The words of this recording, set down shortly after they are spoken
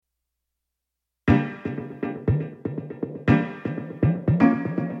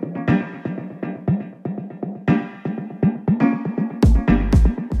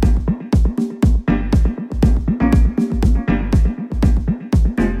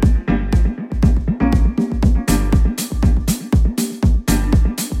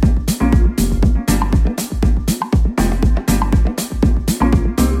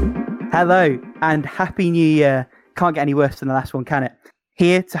Hello and Happy New Year. Can't get any worse than the last one, can it?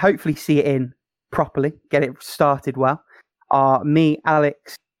 Here to hopefully see it in properly, get it started well, are me,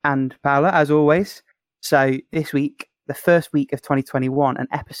 Alex, and Paula, as always. So this week, the first week of 2021, and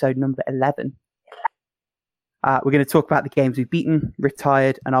episode number 11. We're going to talk about the games we've beaten,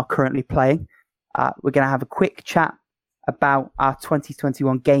 retired, and are currently playing. We're going to have a quick chat about our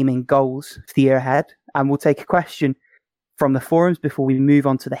 2021 gaming goals for the year ahead, and we'll take a question from the forums before we move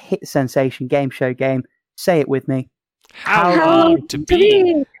on to the hit sensation game show game. Say it with me. How long to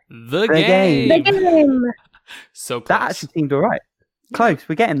beat the game? The game. So close. That actually seemed all right. Close.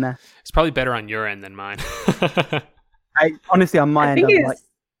 We're getting there. It's probably better on your end than mine. Honestly, on my end,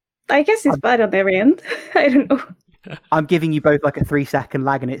 I guess it's bad on their end. I don't know. I'm giving you both like a 3-second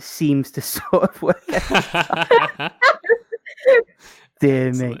lag, and it seems to sort of work.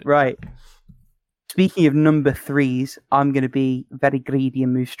 Dear me. Right. Speaking of number threes, I'm going to be very greedy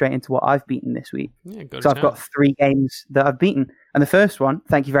and move straight into what I've beaten this week. Yeah, so I've got 3 games that I've beaten. And the first one,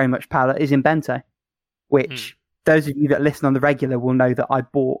 thank you very much, Paula, is in Bento, which those of you that listen on the regular will know that I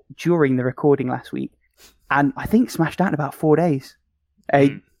bought during the recording last week. And I think smashed out in about 4 days.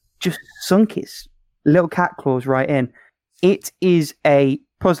 Just sunk its little cat claws right in. It is a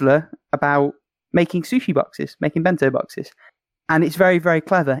puzzler about making sushi boxes, making bento boxes. And it's very, very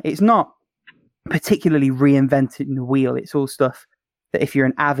clever. It's not particularly reinventing the wheel. It's all stuff that if you're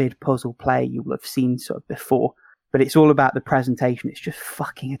an avid puzzle player, you will have seen sort of before. But it's all about the presentation. It's just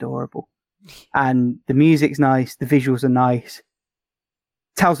fucking adorable. And the music's nice. The visuals are nice.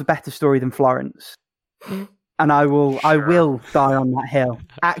 Tells a better story than Florence. And I will die on that hill.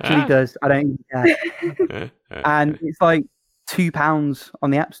 Actually does. I don't even care. And it's like £2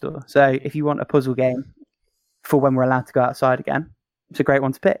 on the App Store. So if you want a puzzle game for when we're allowed to go outside again, it's a great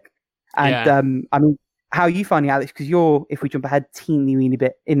one to pick. And I mean, how are you finding, Alex? Because you're, if we jump ahead, teeny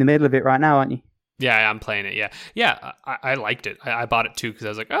bit in the middle of it right now, aren't you? Yeah, I'm playing it. Yeah. I liked it. I bought it too because I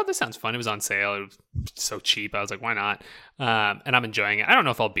was like, oh, this sounds fun. It was on sale. It was so cheap. I was like, why not? And I'm enjoying it. I don't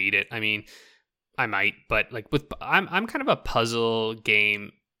know if I'll beat it. I mean, I might, but like I'm kind of a puzzle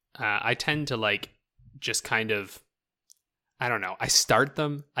game. I tend to like just kind of, I don't know. I start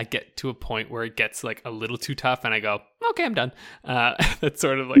them. I get to a point where it gets like a little too tough, and I go, okay, I'm done. That's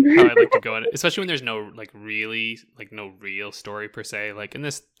sort of like how I like to go in it, especially when there's no no real story per se. Like in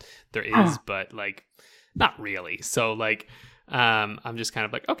this, there is, but like not really. So like, I'm just kind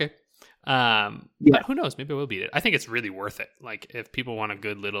of like, okay. But who knows? Maybe I will beat it. I think it's really worth it. Like if people want a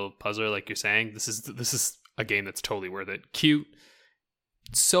good little puzzler, like you're saying, this is a game that's totally worth it. Cute.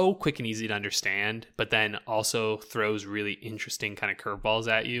 So quick and easy to understand, but then also throws really interesting kind of curveballs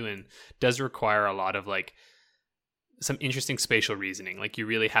at you, and does require a lot of like some interesting spatial reasoning. Like you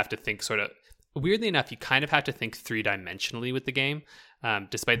really have to think sort of, weirdly enough, you kind of have to think 3-dimensionally with the game.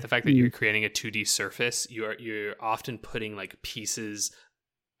 Despite the fact that you're creating a 2D surface, you're often putting like pieces,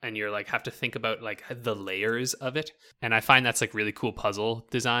 and you're like have to think about like the layers of it. And I find that's like really cool puzzle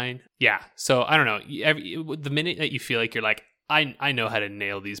design. Yeah. So I don't know. The minute that you feel like you're like, I know how to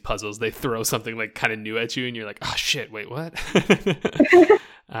nail these puzzles, they throw something like kind of new at you, and you're like, oh shit, wait, what?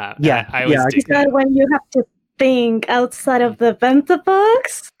 I always dig that. When you have to think outside of the bento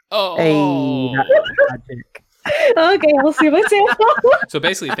box. Oh, hey, that's magic. Okay, I'll see myself. So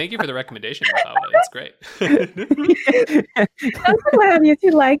basically, thank you for the recommendation, Paula. It's great. I'm so glad you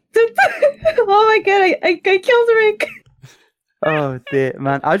two liked it. Oh my god, I killed Rick. Oh dear,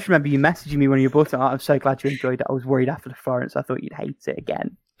 man! I just remember you messaging me when you bought it. I'm so glad you enjoyed it. I was worried after the Florence. I thought you'd hate it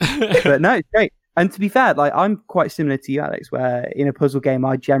again, but no, it's great. And to be fair, like I'm quite similar to you, Alex. Where in a puzzle game,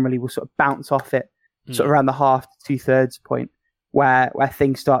 I generally will sort of bounce off it, sort of around the half to 2/3 point, where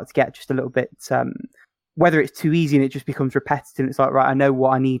things start to get just a little bit. Whether it's too easy and it just becomes repetitive, it's like, right, I know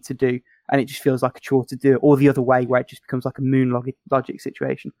what I need to do, and it just feels like a chore to do it, or the other way where it just becomes like a moon logic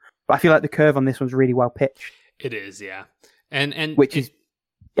situation. But I feel like the curve on this one's really well pitched. It is, yeah. And which is,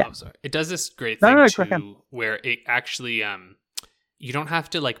 yeah. Oh, sorry. It does this great thing too, where it actually, you don't have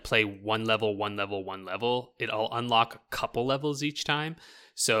to like play one level. It'll unlock a couple levels each time.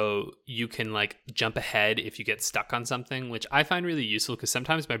 So you can like jump ahead if you get stuck on something, which I find really useful because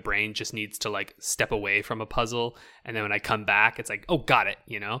sometimes my brain just needs to like step away from a puzzle. And then when I come back, it's like, oh, got it,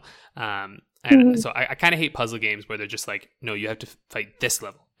 you know? And so I kind of hate puzzle games where they're just like, no, you have to fight this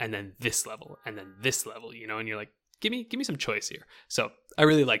level and then this level and then this level, you know? And you're like, give me some choice here. So I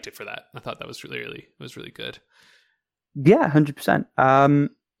really liked it for that. I thought that was really good. Yeah, 100%.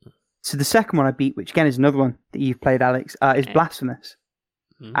 So the second one I beat, which again is another one that you've played, Alex, is Blasphemous.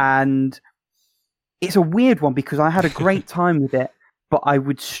 And it's a weird one because I had a great time with it, but I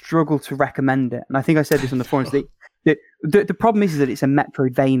would struggle to recommend it. And I think I said this on the forums. The problem is that it's a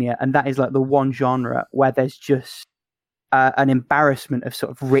Metroidvania, and that is like the one genre where there's just an embarrassment of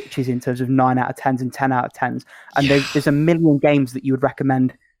sort of riches in terms of 9 out of 10s and 10 out of 10s. And there's a million games that you would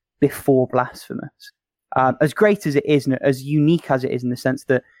recommend before Blasphemous. As great as it is, and as unique as it is in the sense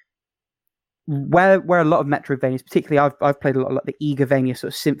that where a lot of Metroidvanias, particularly I've played a lot of like the Eagervania,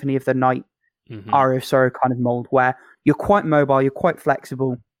 sort of Symphony of the Night, Aria of Sorrow kind of mold, where you're quite mobile, you're quite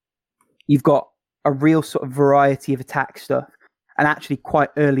flexible, you've got a real sort of variety of attack stuff, and actually quite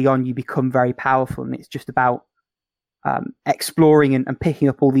early on you become very powerful, and it's just about exploring and picking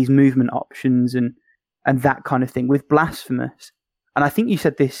up all these movement options and that kind of thing. With Blasphemous, and I think you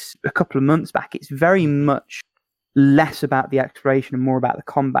said this a couple of months back, it's very much less about the exploration and more about the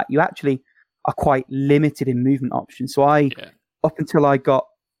combat. You actually are quite limited in movement options. So up until I got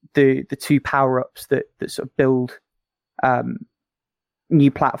the 2 power-ups that sort of build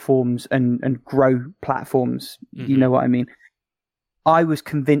new platforms and grow platforms, you know what I mean, I was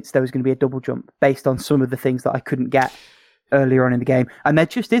convinced there was going to be a double jump based on some of the things that I couldn't get earlier on in the game, and there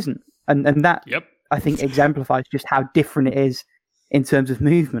just isn't. And that, I think, exemplifies just how different it is in terms of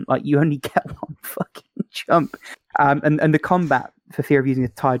movement. Like, you only get one fucking jump. And the combat, for fear of using a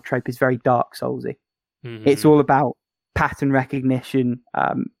tired trope, is very Dark Soulsy. It's all about pattern recognition,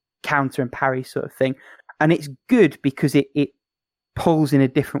 counter and parry sort of thing. And it's good because it pulls in a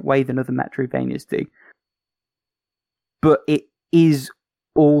different way than other Metroidvanias do. But it is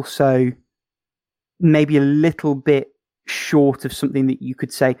also maybe a little bit short of something that you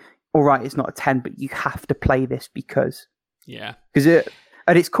could say, all right, it's not a 10, but you have to play this because... Yeah. Because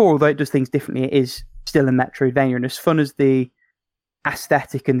at its core, although it does things differently, it is still a Metroidvania. And as fun as the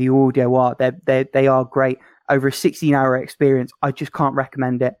aesthetic and the audio are, they are great. Over a 16-hour experience, I just can't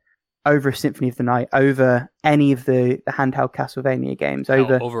recommend it over a Symphony of the Night, over any of the handheld Castlevania games.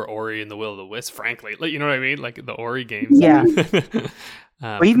 Over Ori and the Will of the Wisp, frankly. Like, you know what I mean? Like the Ori games. Yeah.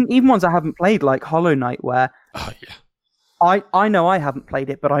 But even ones I haven't played, like Hollow Knight, where I know I haven't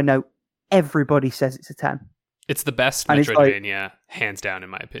played it, but I know everybody says it's a 10. It's the best Metroidvania, hands down, in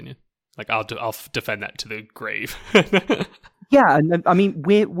my opinion. Like, I'll defend that to the grave. Yeah, and I mean,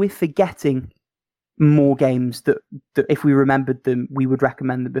 we're forgetting more games that if we remembered them, we would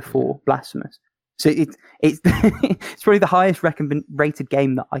recommend them before Blasphemous. So it's it's probably the highest rated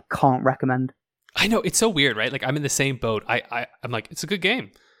game that I can't recommend. I know, it's so weird, right? Like, I'm in the same boat. I'm like, it's a good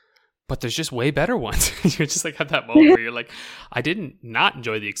game, but there's just way better ones. You're just like at that moment where you're like, I didn't not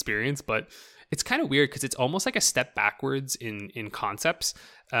enjoy the experience, but it's kind of weird because it's almost like a step backwards in concepts.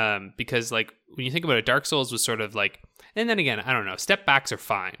 Because like when you think about it, Dark Souls was sort of like, and then again, I don't know, step backs are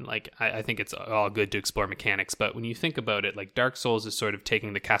fine. Like I think it's all good to explore mechanics, but when you think about it, like Dark Souls is sort of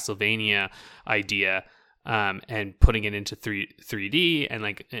taking the Castlevania idea and putting it into 3D and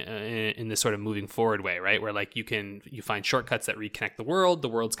like in this sort of moving forward way, right? Where like you find shortcuts that reconnect the world. The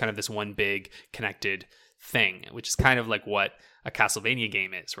world's kind of this one big connected thing, which is kind of like what a Castlevania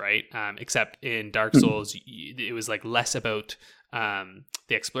game is, right? Except in Dark Souls, it was like less about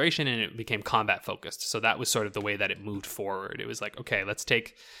the exploration and it became combat focused. So that was sort of the way that it moved forward. It was like, okay, let's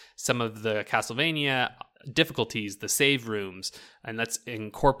take some of the Castlevania difficulties, the save rooms, and let's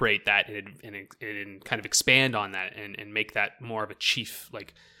incorporate that and kind of expand on that and make that more of a chief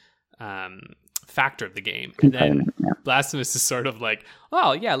like factor of the game. And then Blasphemous is sort of like,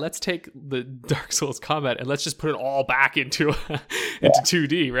 oh yeah, let's take the Dark Souls combat and let's just put it all back into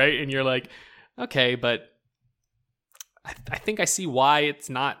 2D, right? And you're like, okay, but I think I see why it's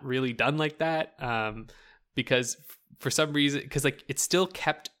not really done like that, because for some reason, because like it still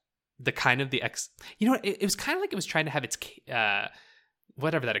kept the kind of the it was kind of like it was trying to have its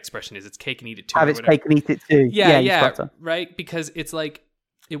whatever that expression is, its cake and eat it too. Have its cake and eat it too. Yeah, right. Because it's like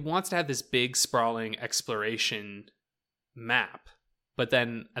it wants to have this big sprawling exploration map, but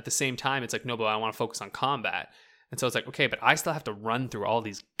then at the same time, it's like, no, but I want to focus on combat, and so it's like, okay, but I still have to run through all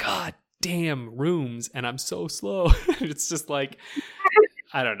these goddamn rooms, and I'm so slow. It's just like,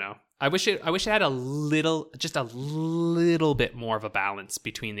 I don't know. I wish it had just a little bit more of a balance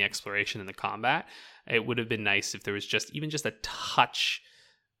between the exploration and the combat. It would have been nice if there was even just a touch,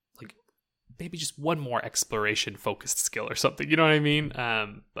 like maybe just one more exploration focused skill or something. You know what I mean?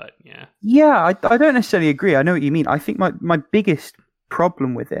 But yeah. Yeah, I don't necessarily agree. I know what you mean. I think my biggest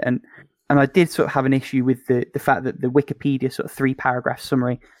problem with it, and I did sort of have an issue with the fact that the Wikipedia sort of 3-paragraph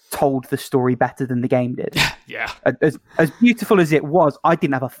summary told the story better than the game did. Yeah. As beautiful as it was, I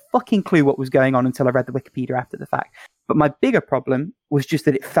didn't have a fucking clue what was going on until I read the Wikipedia after the fact. But my bigger problem was just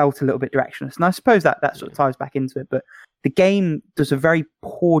that it felt a little bit directionless. And I suppose that sort of ties back into it. But the game does a very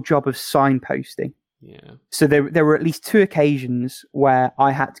poor job of signposting. Yeah. So there were at least 2 occasions where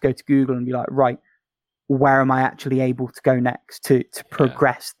I had to go to Google and be like, right, where am I actually able to go next to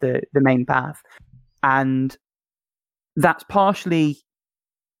progress the main path. And that's partially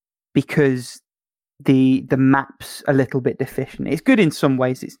because the map's a little bit deficient. It's good in some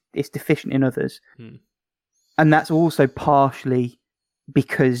ways, it's deficient in others. And that's also partially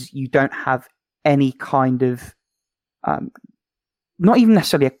because you don't have any kind of not even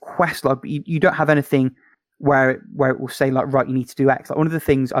necessarily a quest log, but you don't have anything where it will say like, right, you need to do X. Like one of the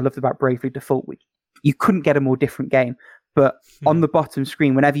things I loved about Bravely Default, which you couldn't get a more different game, but on the bottom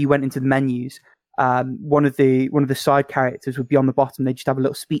screen, whenever you went into the menus, one of the side characters would be on the bottom. They just have a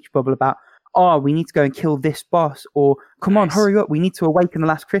little speech bubble about, oh, we need to go and kill this boss, or come on, hurry up, we need to awaken the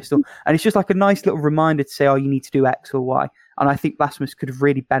last crystal. And it's just like a nice little reminder to say, oh, you need to do X or Y. And I think Blasphemous could have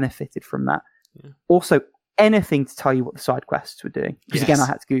really benefited from that. Also, anything to tell you what the side quests were doing, because again, I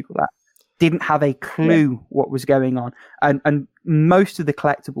had to Google that. Didn't have a clue what was going on, and most of the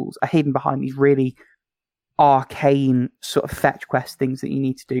collectibles are hidden behind these really arcane sort of fetch quest things that you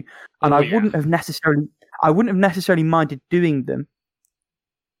need to do. And I wouldn't have necessarily minded doing them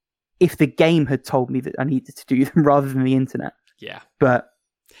if the game had told me that I needed to do them rather than the internet. Yeah, but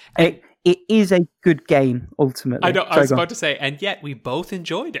it is a good game ultimately. I know. I was about to say, and yet we both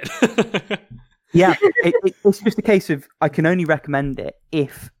enjoyed it. Yeah, it's just a case of I can only recommend it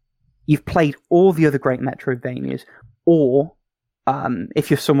if you've played all the other great Metroidvanias, or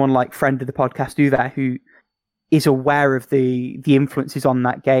if you're someone like friend of the podcast Uwe, who is aware of the influences on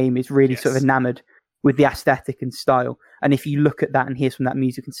that game, is really sort of enamored with the aesthetic and style. And if you look at that and hear some of that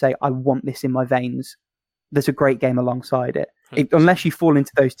music and say, I want this in my veins, there's a great game alongside it. Unless you fall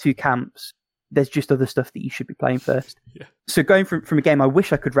into those two camps, there's just other stuff that you should be playing first. Yeah. So going from a game I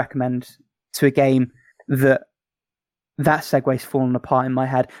wish I could recommend to a game that segue's fallen apart in my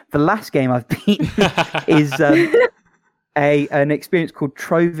head. The last game I've beaten is an experience called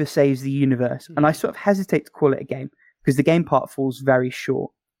Trover Saves the Universe. And I sort of hesitate to call it a game because the game part falls very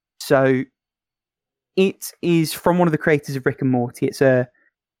short. So it is from one of the creators of Rick and Morty.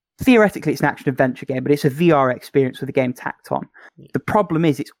 Theoretically, it's an action-adventure game, but it's a VR experience with the game tacked on. The problem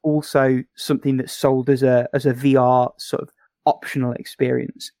is it's also something that's sold as a VR sort of optional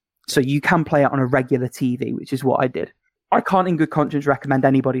experience. So you can play it on a regular TV, which is what I did. I can't in good conscience recommend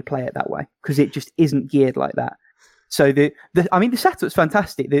anybody play it that way because it just isn't geared like that. So the setup's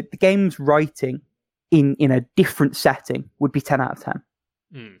fantastic. The game's writing in a different setting would be 10 out of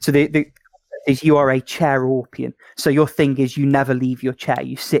 10. So is you are a chair orpian. So your thing is you never leave your chair.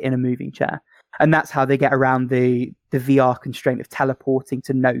 You sit in a moving chair. And that's how they get around the VR constraint of teleporting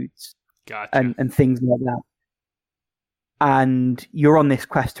to nodes and things like that. And you're on this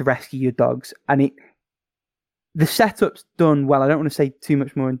quest to rescue your dogs. And the setup's done well. I don't want to say too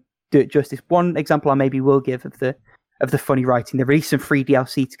much more and do it justice. One example I maybe will give of the funny writing, they released some free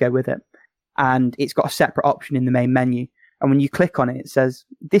DLC to go with it. And it's got a separate option in the main menu. And when you click on it, it says,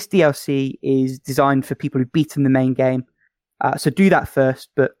 this DLC is designed for people who've beaten the main game. So do that first.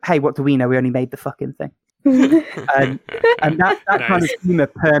 But hey, what do we know? We only made the fucking thing. and that nice. Kind of humor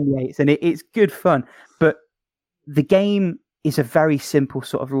permeates, and it's good fun. But the game is a very simple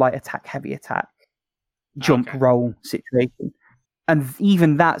sort of light attack, heavy attack, jump roll situation. And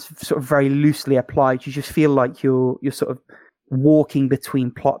even that's sort of very loosely applied. You just feel like you're sort of walking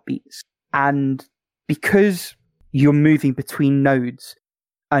between plot beats. And because you're moving between nodes,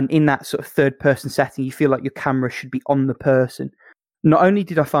 and in that sort of third person setting, you feel like your camera should be on the person. Not only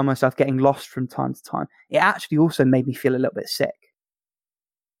did I find myself getting lost from time to time, it actually also made me feel a little bit sick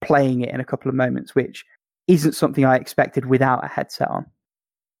playing it in a couple of moments, which isn't something I expected without a headset on.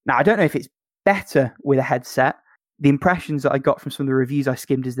 Now, I don't know if it's better with a headset. The impressions that I got from some of the reviews I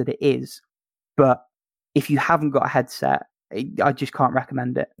skimmed is that it is. But if you haven't got a headset, I just can't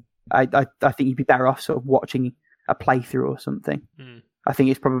recommend it. I think you'd be better off sort of watching a playthrough or something. I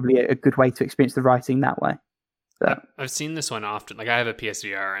think it's probably a good way to experience the writing that way. But I've seen this one often. Like I have a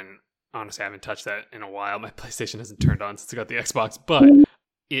PSVR, and honestly, I haven't touched that in a while. My PlayStation hasn't turned on since I got the Xbox, but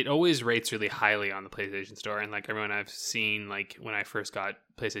it always rates really highly on the PlayStation Store. And like everyone I've seen, like when I first got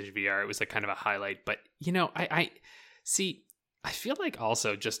PlayStation VR, it was like kind of a highlight. But you know, I feel like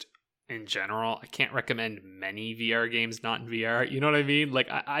also just in general, I can't recommend many VR games not in VR. You know what I mean? Like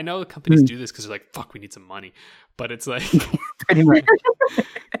I know companies do this because they're like, fuck, we need some money. But it's like, pretty much.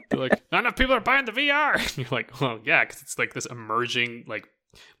 They're like, not enough people are buying the VR. And you're like, well, yeah, because it's like this emerging like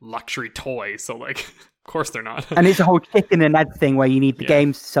luxury toy. So like, of course they're not. And it's a whole chicken and egg thing where you need the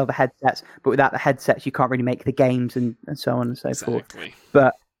games to sell the headsets, but without the headsets, you can't really make the games and so on and so forth.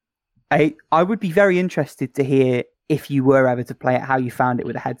 But I would be very interested to hear if you were ever to play it, how you found it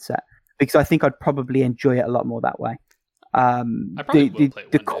with a headset, because I think I'd probably enjoy it a lot more that way. I probably will play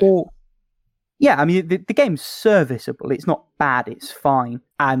it one day. Yeah, I mean, the game's serviceable. It's not bad. It's fine.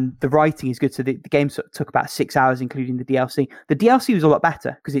 And the writing is good. So the game sort of took about 6 hours, including the DLC. The DLC was a lot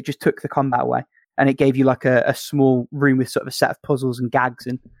better because it just took the combat away. And it gave you like a small room with sort of a set of puzzles and gags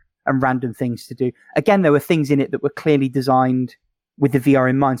and random things to do. Again, there were things in it that were clearly designed with the VR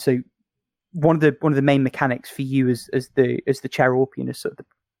in mind. So one of the main mechanics for you as the Cherorpian, as sort of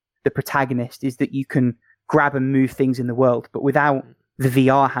the protagonist, is that you can grab and move things in the world, but without the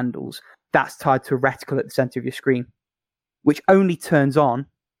VR handles, that's tied to a reticle at the center of your screen, which only turns on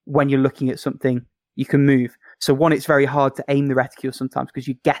when you're looking at something you can move. So one, it's very hard to aim the reticule sometimes because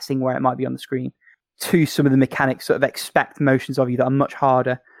you're guessing where it might be on the screen. Two, some of the mechanics sort of expect motions of you that are much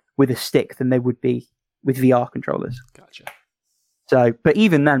harder with a stick than they would be with VR controllers. Gotcha. So, but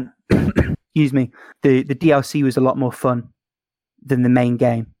even then, excuse me, the DLC was a lot more fun than the main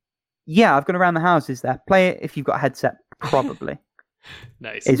game. Yeah, I've gone around the houses there. Play it if you've got a headset, probably.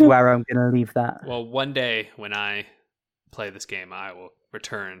 Nice. Is where I'm going to leave that. Well, one day when I play this game, I will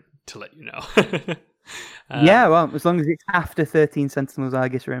return to let you know. Yeah, well, as long as it's after 13 Sentinels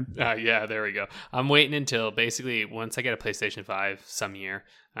Argus Rim. Yeah, there we go. I'm waiting until basically once I get a PlayStation 5 some year.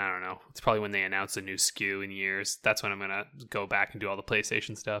 I don't know. It's probably when they announce a new SKU in years. That's when I'm going to go back and do all the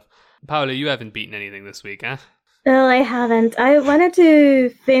PlayStation stuff. Paolo, you haven't beaten anything this week, huh? No, I haven't. I wanted to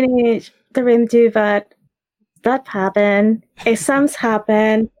finish the Rim 2, but that happened. Exams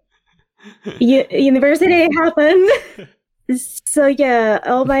happened. University happened. So yeah,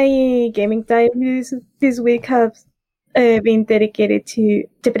 all my gaming time this week have been dedicated to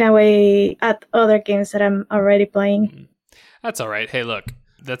tipping away at other games that I'm already playing. That's all right. Hey, look,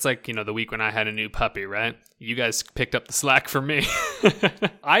 that's like, the week when I had a new puppy, right? You guys picked up the slack from me.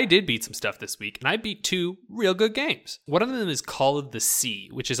 I did beat some stuff this week, and I beat 2 real good games. One of them is Call of the Sea,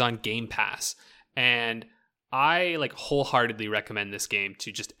 which is on Game Pass. And I wholeheartedly recommend this game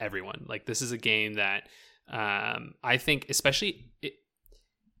to just everyone. Like, this is a game that I think, especially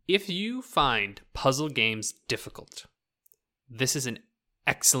if you find puzzle games difficult, this is an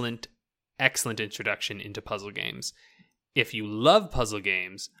excellent introduction into puzzle games. If you love puzzle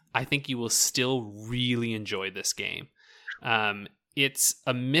games, I think you will still really enjoy this game. It's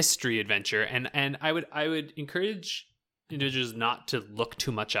a mystery adventure, and I would encourage individuals not to look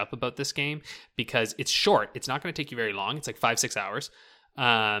too much up about this game because it's short. It's not going to take you very long. It's like 5-6 hours.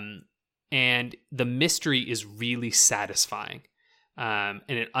 And the mystery is really satisfying. And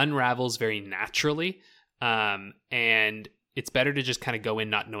it unravels very naturally. And it's better to just kind of go in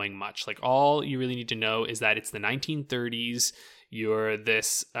not knowing much. Like, all you really need to know is that it's the 1930s. You're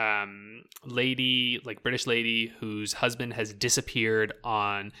this lady, British lady, whose husband has disappeared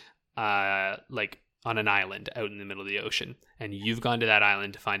on an island out in the middle of the ocean. And you've gone to that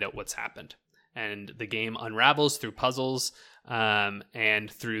island to find out what's happened. And the game unravels through puzzles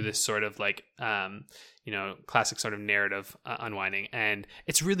and through this sort of classic sort of narrative unwinding. And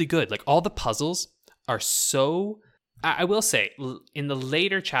it's really good. Like, all the puzzles are so... I will say, in the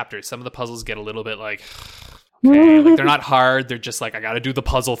later chapters, some of the puzzles get a little bit okay, they're not hard. They're just I got to do the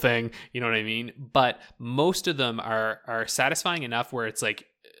puzzle thing. You know what I mean? But most of them are satisfying enough where it's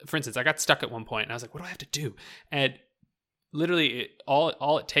for instance, I got stuck at one point and I was like, what do I have to do? And literally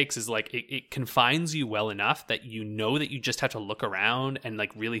all it takes is it confines you well enough that you know that you just have to look around and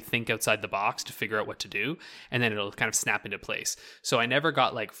really think outside the box to figure out what to do. And then it'll kind of snap into place. So I never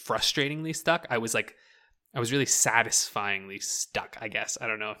got frustratingly stuck. I was really satisfyingly stuck, I guess. I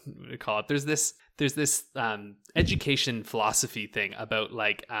don't know what to call it. There's this education philosophy thing about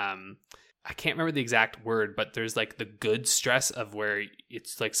I can't remember the exact word, but there's the good stress of where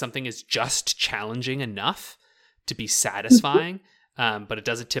it's something is just challenging enough to be satisfying, but it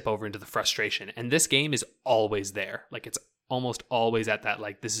doesn't tip over into the frustration. And this game is always there. It's almost always at that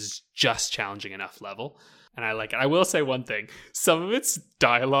this is just challenging enough level. And I like it. I will say one thing. Some of its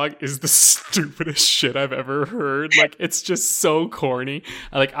dialogue is the stupidest shit I've ever heard. It's just so corny.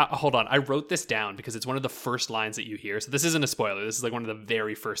 Hold on. I wrote this down because it's one of the first lines that you hear. So this isn't a spoiler. This is one of the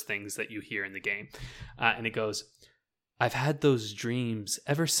very first things that you hear in the game. And it goes, "I've had those dreams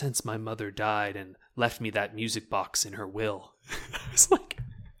ever since my mother died and left me that music box in her will." It's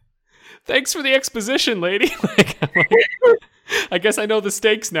thanks for the exposition, lady. I guess I know the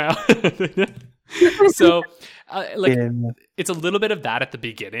stakes now. So it's a little bit of that at the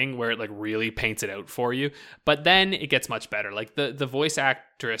beginning where it really paints it out for you, but then it gets much better. The voice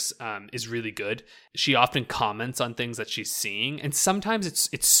actress is really good. She often comments on things that she's seeing, and sometimes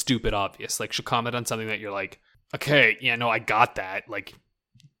it's stupid obvious. She'll comment on something that you're okay, yeah, no, I got that.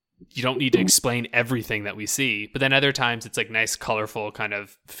 You don't need to explain everything that we see. But then other times it's nice, colorful kind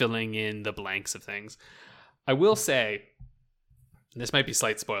of filling in the blanks of things. I will say, this might be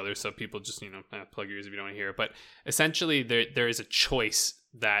slight spoilers, so people just plug your ears if you don't want to hear it. But essentially, there is a choice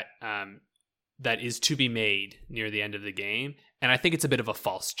that that is to be made near the end of the game, and I think it's a bit of a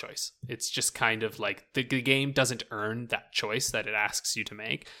false choice. It's just kind of like the game doesn't earn that choice that it asks you to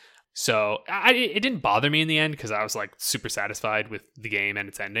make. So it didn't bother me in the end because I was like super satisfied with the game and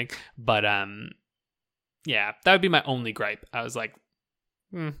its ending. But yeah, that would be my only gripe. I was like,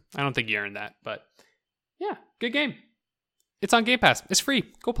 I don't think you earned that. But yeah, good game. It's on Game Pass. It's free.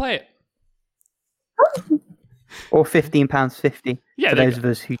 Go play it. Or £15.50 for those of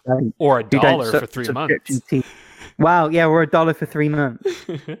us who don't. Or $1 for 3 months. Wow, yeah, or $1 for 3 months.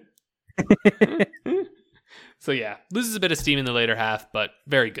 So yeah, loses a bit of steam in the later half, but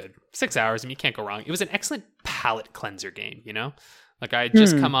very good. 6 hours, you can't go wrong. It was an excellent palate cleanser game, Like I had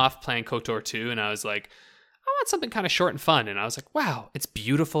just come off playing KOTOR 2, and I was like, I want something kind of short and fun. And I was like, wow, it's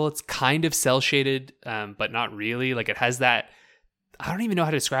beautiful. It's kind of cel shaded, but not really. Like it has that, I don't even know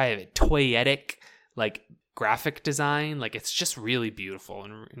how to describe it, toyetic, like graphic design. Like it's just really beautiful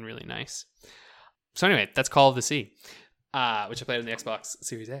and really nice. So anyway, that's Call of the Sea, which I played on the Xbox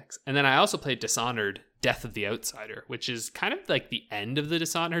Series X. And then I also played Dishonored Death of the Outsider, which is kind of like the end of the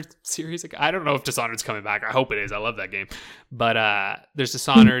Dishonored series. Like, I don't know if Dishonored's coming back. I hope it is. I love that game. But there's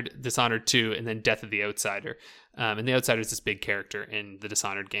Dishonored 2, and then Death of the Outsider. And the Outsider is this big character in the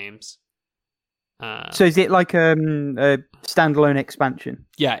Dishonored games. So is it like a standalone expansion?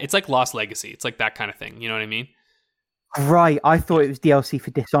 Yeah, it's like Lost Legacy. It's like that kind of thing. You know what I mean? Right. I thought it was DLC for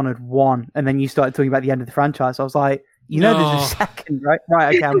Dishonored 1, and then you started talking about the end of the franchise. I was like, there's a second, right?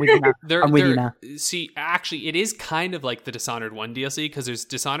 Right, okay, I'm with you now. I'm with you now. See, actually, it is kind of like the Dishonored 1 DLC, because there's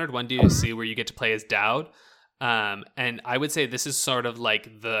Dishonored 1 DLC where you get to play as Daud. And I would say this is sort of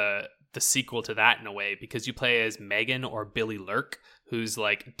like the sequel to that in a way, because you play as Megan or Billy Lurk, who's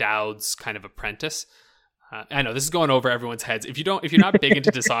like Daud's kind of apprentice. I know this is going over everyone's heads. If you're not big into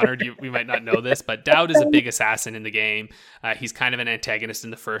Dishonored, we might not know this, but Daud is a big assassin in the game. He's kind of an antagonist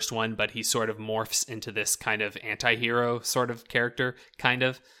in the first one, but he sort of morphs into this kind of anti-hero sort of character, kind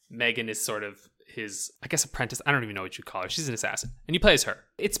of. Megan is sort of his, I guess, apprentice. I don't even know what you call her. She's an assassin, and you play as her.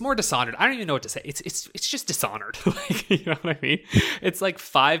 It's more Dishonored. I don't even know what to say. It's just Dishonored. Like, you know what I mean? It's like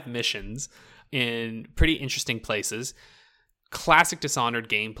 5 missions in pretty interesting places. Classic Dishonored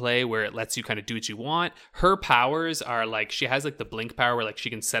gameplay where it lets you kind of do what you want. Her powers are like, she has like the blink power where like she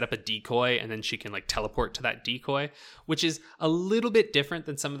can set up a decoy and then she can like teleport to that decoy, which is a little bit different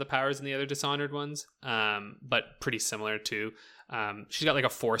than some of the powers in the other Dishonored ones, but pretty similar too. She's got like a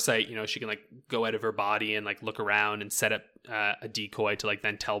foresight, she can like go out of her body and like look around and set up a decoy to like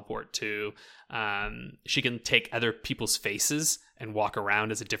then teleport to. She can take other people's faces and walk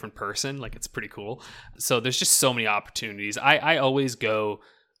around as a different person. Like, it's pretty cool. So there's just so many opportunities. I always go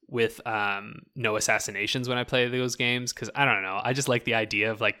with no assassinations when I play those games, because I don't know, I just like the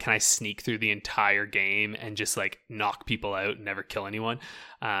idea of like, can I sneak through the entire game and just like knock people out and never kill anyone?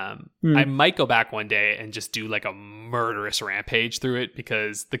 I might go back one day and just do like a murderous rampage through it,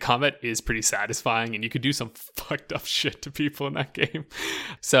 because the combat is pretty satisfying and you could do some fucked up shit to people in that game.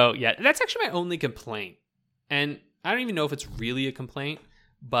 So yeah, that's actually my only complaint. And I don't even know if it's really a complaint,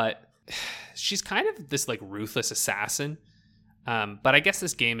 but she's kind of this like ruthless assassin. But I guess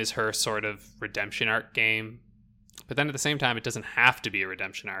this game is her sort of redemption arc game. But then at the same time, it doesn't have to be a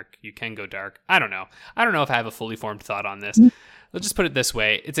redemption arc. You can go dark. I don't know if I have a fully formed thought on this. Let's just put it this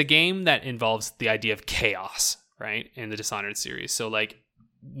way. It's a game that involves the idea of chaos, right? In the Dishonored series. So like,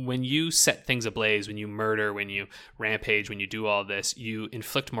 when you set things ablaze, when you murder, when you rampage, when you do all this, you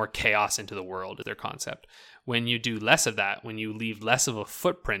inflict more chaos into the world, is their concept. When you do less of that, when you leave less of a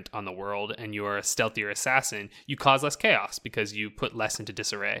footprint on the world and you're a stealthier assassin, you cause less chaos because you put less into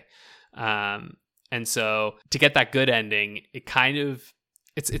disarray. And so to get that good ending, it kind of,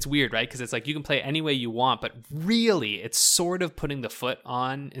 it's weird, right? Because it's like you can play any way you want, but really it's sort of putting the foot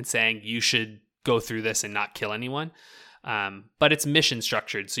on and saying you should go through this and not kill anyone. But it's mission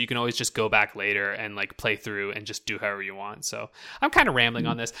structured, so you can always just go back later and like play through and just do however you want. So I'm kind of rambling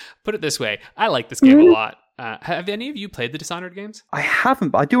on this. Put it this way, I like this game a lot. Have any of you played the Dishonored games? I haven't,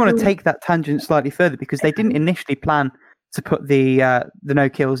 but I do want to take that tangent slightly further, because they didn't initially plan to put the no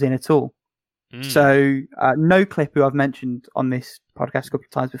kills in at all. So NoClip, who I've mentioned on this podcast a couple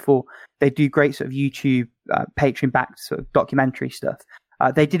of times before, they do great sort of YouTube, Patreon-backed sort of documentary stuff.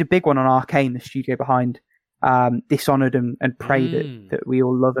 They did a big one on Arcane, the studio behind Dishonored and Prey that we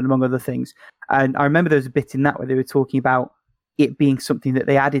all love, and among other things. And I remember there was a bit in that where they were talking about it being something that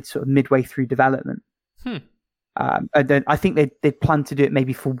they added sort of midway through development. And then I think they planned to do it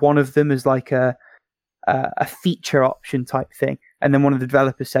maybe for one of them as like a a feature option type thing. And then one of the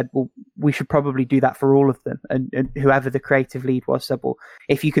developers said, well, we should probably do that for all of them. And whoever the creative lead was said, well,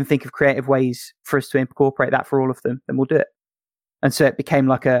 if you can think of creative ways for us to incorporate that for all of them, then we'll do it. And so it became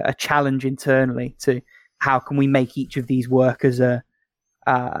like a challenge internally to how can we make each of these work as a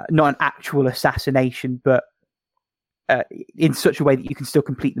not an actual assassination, but in such a way that you can still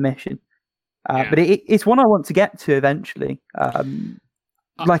complete the mission. But it's one I want to get to eventually.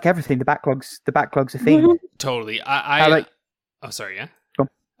 Like everything, the backlog's a thing. Totally. Oh, sorry. Yeah.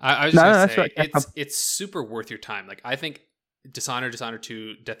 I was just going to say it's super worth your time. Like I think Dishonored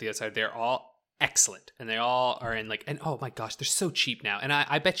 2, Death of the Outsider, they're all excellent, and they all are in like, and oh my gosh, they're so cheap now. And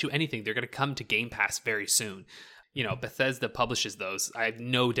I bet you anything they're going to come to Game Pass very soon. You know, Bethesda publishes those. I have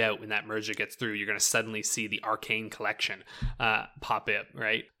no doubt when that merger gets through, you're going to suddenly see the Arcane collection pop up,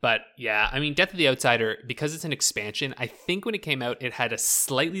 right? But yeah, I mean, Death of the Outsider, because it's an expansion, I think when it came out, it had a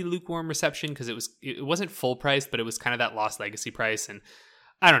slightly lukewarm reception because it wasn't full price, but it was kind of that Lost Legacy price. And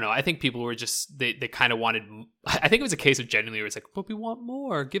I don't know. I think people were just, they kind of wanted, I think it was a case of genuinely where it's like, but we want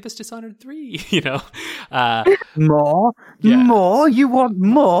more. Give us Dishonored 3, you know? More? You want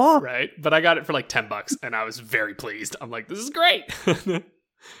more? Right. But I got it for like $10 and I was very pleased. I'm like, this is great.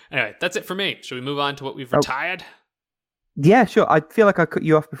 Anyway, that's it for me. Should we move on to what we've retired? Yeah, sure. I feel like I cut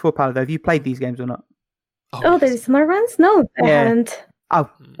you off before, Paolo, though. Have you played these games or not? Oh, the Dishonored ones? No, I haven't. Oh,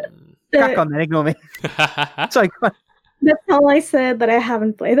 crack on then. Ignore me. Sorry, go on. That's all I said, that I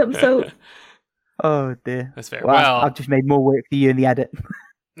haven't played them, so... Oh, dear. That's fair. Well, I've just made more work for you in the edit.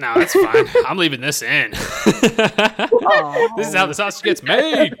 No, that's fine. I'm leaving this in. This is how the sausage gets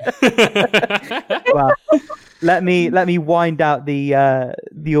made. Well, let me wind out the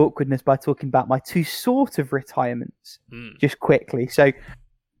awkwardness by talking about my two sort of retirements, just quickly. So,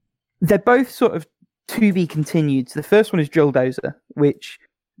 they're both sort of to be continued. So the first one is Drill Dozer, which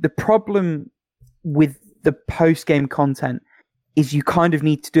the problem with the post-game content is you kind of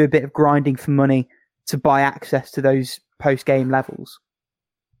need to do a bit of grinding for money to buy access to those post-game levels.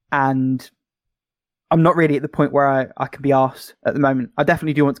 And I'm not really at the point where I can be asked at the moment. I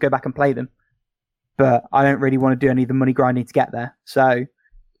definitely do want to go back and play them, but I don't really want to do any of the money grinding to get there. So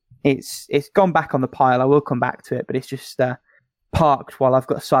it's gone back on the pile. I will come back to it, but it's just parked while I've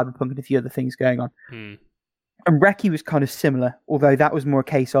got Cyberpunk and a few other things going on. And Reki was kind of similar, although that was more a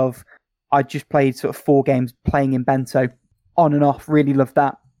case of I just played sort of 4 games playing in Bento on and off, really loved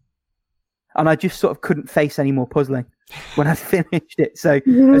that. And I just sort of couldn't face any more puzzling when I finished it. So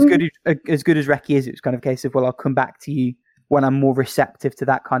as good as Reki is, it was kind of a case of, well, I'll come back to you when I'm more receptive to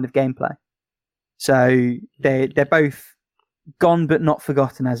that kind of gameplay. So they're both gone but not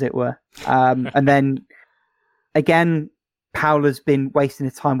forgotten, as it were. And then, again, Paola's been wasting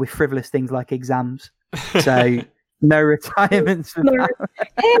his time with frivolous things like exams. So... no retirements for Paola.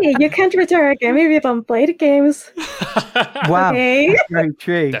 Hey, you can't retire again. Maybe if I'm playing games. Wow, okay. That's very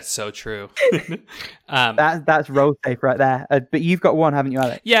true. That's so true. That's roll tape right there. But you've got one, haven't you,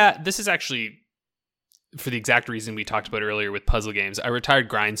 Alex? Yeah, this is actually for the exact reason we talked about earlier with puzzle games. I retired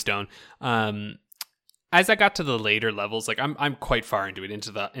Grindstone. As I got to the later levels, like I'm quite far into it,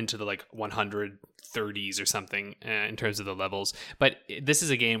 into the like 130s or something in terms of the levels. But this is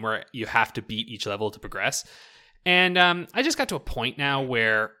a game where you have to beat each level to progress. And I just got to a point now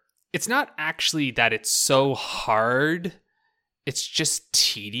where it's not actually that it's so hard. It's just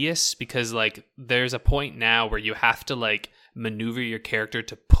tedious because like there's a point now where you have to like maneuver your character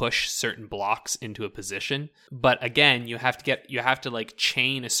to push certain blocks into a position. But again, you have to like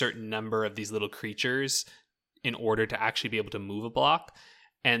chain a certain number of these little creatures in order to actually be able to move a block.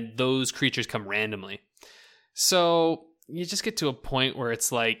 And those creatures come randomly. So you just get to a point where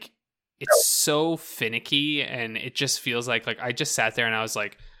it's like, it's so finicky and it just feels like I just sat there and I was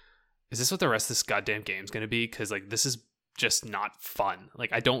like, is this what the rest of this goddamn game is going to be? Because like this is just not fun.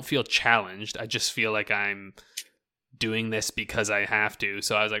 Like I don't feel challenged. I just feel like I'm doing this because I have to.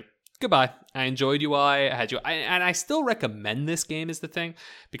 So I was like, goodbye. I enjoyed UI. I had you. And I still recommend this game is the thing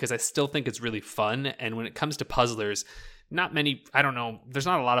because I still think it's really fun. And when it comes to puzzlers, not many, I don't know, there's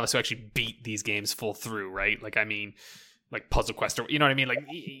not a lot of us who actually beat these games full through, right? Like, I mean... like Puzzle Quest, or you know what I mean? Like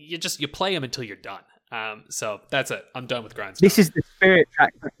you play them until you're done. So that's it. I'm done with Grindstone. This is the Spirit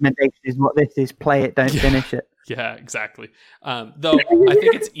Track recommendation. Is what this is. Play it, don't finish it. Yeah, exactly. Though I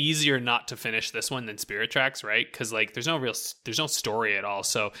think it's easier not to finish this one than Spirit Tracks, right? Because like there's no story at all.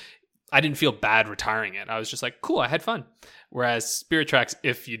 So I didn't feel bad retiring it. I was just like, cool, I had fun. Whereas Spirit Tracks,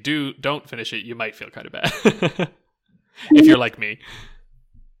 if you don't finish it, you might feel kind of bad if you're like me.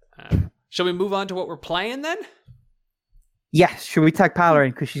 Shall we move on to what we're playing then? Yes, should we tag Paola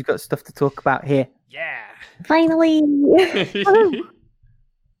in because she's got stuff to talk about here? Yeah. Finally.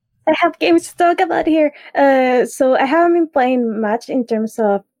 I have games to talk about here. So I haven't been playing much in terms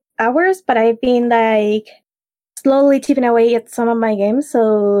of hours, but I've been like slowly chipping away at some of my games.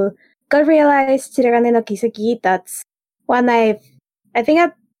 So got realized Chiragane no Kiseki. That's one I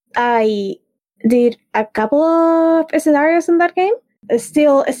think I did a couple of scenarios in that game.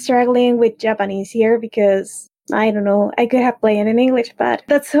 Still struggling with Japanese here because I don't know. I could have played it in English, but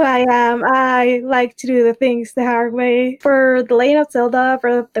that's who I am. I like to do the things the hard way. For The Legend of Zelda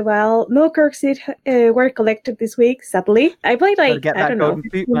Breath of the Wild, no quirks were collected this week, sadly. I played like, I don't know.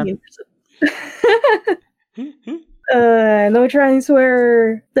 Boot, man. No shrines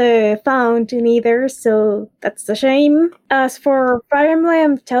were found in either, so that's a shame. As for Fire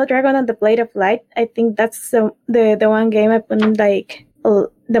Emblem Tell Dragon and the Blade of Light, I think that's the one game I put like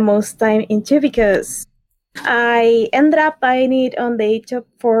the most time into because I ended up buying it on the eShop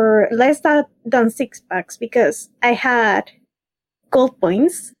for less than $6 because I had gold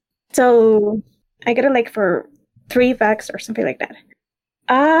points. So I got it like for $3 or something like that.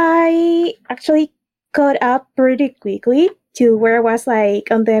 I actually caught up pretty quickly to where I was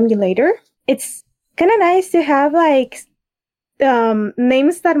like on the emulator. It's kind of nice to have like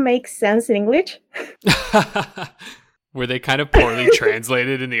names that make sense in English. Were they kind of poorly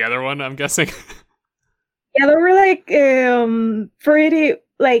translated in the other one, I'm guessing? Yeah, they were like pretty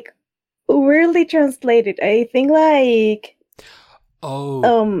like weirdly translated. I think like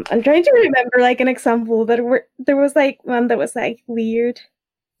I'm trying to remember like an example that there was like one that was like weird.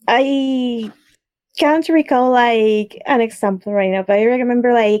 I can't recall like an example right now, but I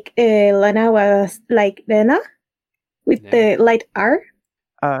remember like Lena was like Lena with the light R.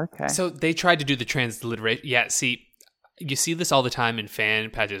 Oh, okay. So they tried to do the transliteration. Yeah, see, you see this all the time in fan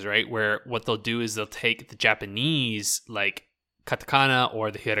patches, right? Where what they'll do is they'll take the Japanese, like katakana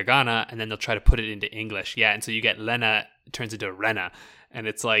or the hiragana, and then they'll try to put it into English. Yeah, and so you get Lena turns into Rena. And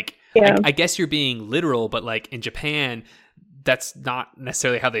it's like, I guess you're being literal, but like in Japan, that's not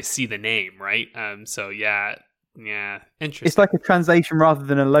necessarily how they see the name, right? So yeah, interesting. It's like a translation rather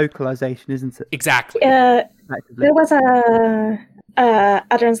than a localization, isn't it? Exactly. There was a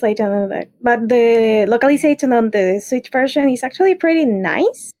translation of that, but the localization on the Switch version is actually pretty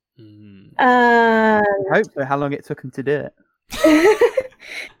nice. I hope so. How long it took them to do it?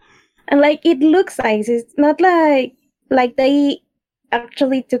 And like it looks nice. It's not like they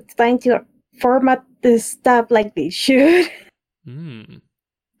actually took time to format the stuff like they should.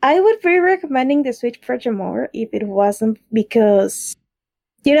 I would be recommending the Switch version more if it wasn't because,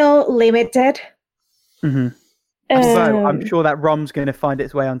 limited. Mm-hmm. So I'm sure that ROM's going to find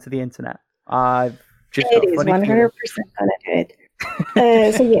its way onto the internet. I've just it is 100% gonna do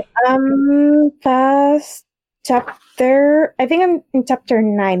it. So yeah, past chapter. I think I'm in chapter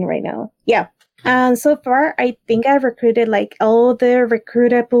 9 right now. Yeah. And so far, I think I've recruited like all the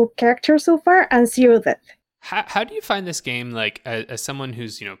recruitable characters so far and 0 death. How do you find this game, like, as someone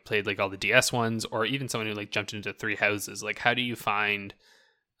who's, played, like, all the DS ones, or even someone who, like, jumped into Three Houses? Like, how do you find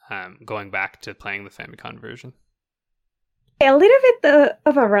going back to playing the Famicom version? A little bit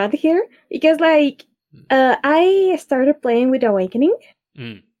of a rant here, because, like, I started playing with Awakening,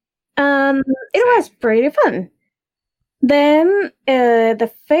 and it was pretty fun. Then,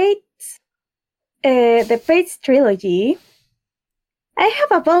 the Fates trilogy, I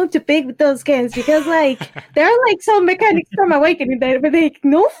have a bone to pick with those games because, like, there are, like, some mechanics from Awakening that make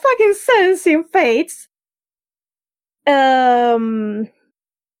no fucking sense in Fates. Anyone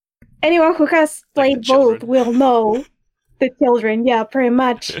who has played like both will know the children, yeah, pretty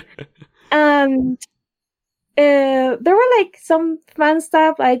much. And there were, like, some fun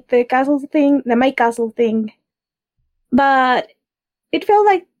stuff, like the My Castle thing. But it felt,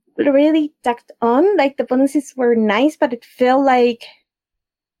 like, really tacked on. Like, the bonuses were nice, but it felt like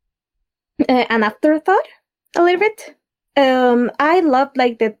an afterthought a little bit. I loved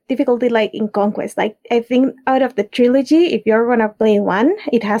like the difficulty like in Conquest. Like I think out of the trilogy, if you're gonna play one,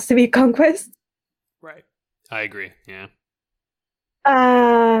 it has to be Conquest. Right. I agree. Yeah.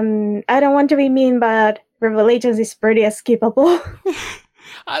 I don't want to be mean, but Revelations is pretty skippable.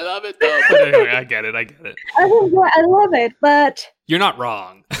 I love it though. But anyway, I get it. I love it, but you're not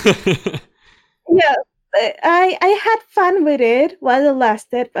wrong. Yeah. I had fun with it while it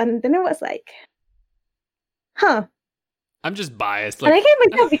lasted, and then it was like, I'm just biased. Like, and I can't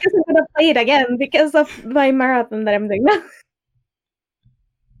myself because I'm gonna play it again because of my marathon that I'm doing now.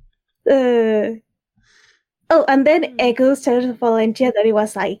 And then Echoes Shadows of Valentia, that it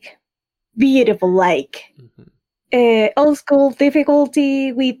was like beautiful, like old school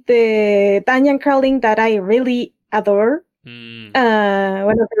difficulty with the dungeon crawling that I really adore. One of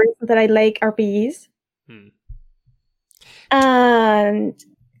the reasons that I like RPGs. And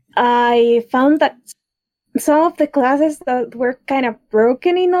I found that some of the classes that were kind of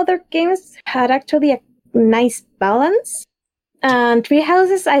broken in other games had actually a nice balance. And Three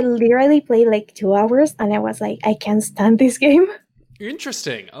Houses, I literally played like 2 hours, and I was like, I can't stand this game.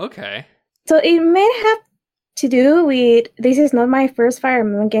 Interesting. Okay. So it may have to do with this is not my first Fire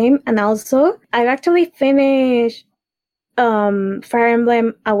Emblem game, and also I've actually finished Fire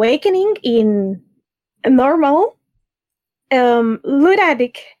Emblem Awakening in normal,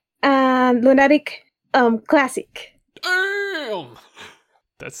 Lunatic, and Lunatic Classic. Damn!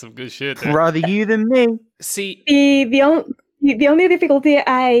 That's some good shit there. Rather you than me. See, The only difficulty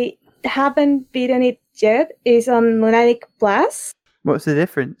I haven't beaten it yet is on Lunatic Plus. What's the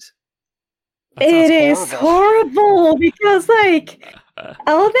difference? It is horrible because like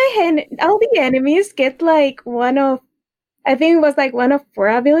all the enemies get like one of, I think it was like one of 4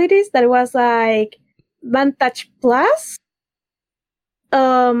 abilities that was like Vantage Plus.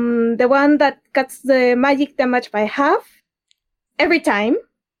 The one that cuts the magic damage by half every time.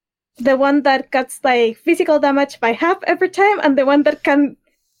 The one that cuts like physical damage by half every time, and the one that can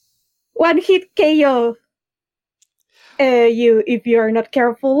one hit KO you if you are not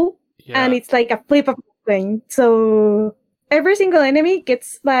careful. yeah. And it's like a flip of a thing. So every single enemy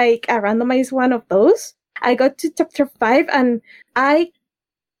gets like a randomized one of those. I got to chapter 5 and I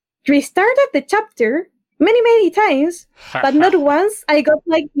restarted the chapter many times, but not once I got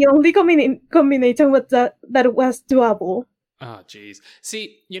like the only combination with that was doable. Oh, geez.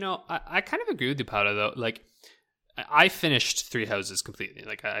 See, I kind of agree with you, Paula, though. Like, I finished Three Houses completely.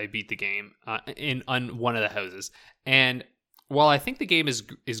 Like, I beat the game on one of the houses. And while I think the game is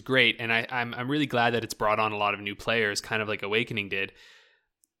great, and I'm really glad that it's brought on a lot of new players, kind of like Awakening did,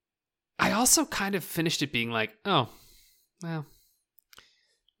 I also kind of finished it being like, oh, well,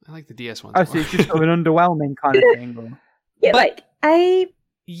 I like the DS ones. Oh, so it's just sort of an underwhelming kind of thing. Or... Yeah, But- like I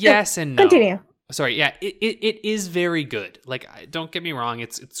Yes and no. continue. Sorry, yeah, it is very good. Like, don't get me wrong,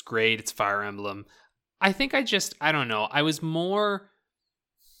 it's great. It's Fire Emblem. I think I don't know. I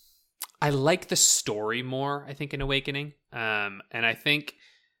like the story more, I think, in Awakening. And I think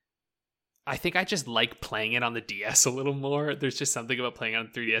I just like playing it on the DS a little more. There's just something about playing it on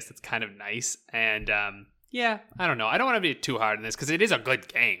 3DS that's kind of nice. And yeah, I don't know. I don't want to be too hard on this because it is a good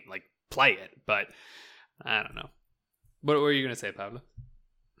game. Like, play it, but I don't know. What were you gonna say, Pablo?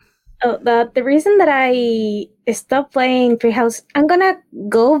 Oh, the reason that I stopped playing Treehouse, I'm gonna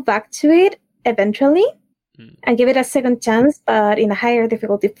go back to it eventually and give it a second chance, but in a higher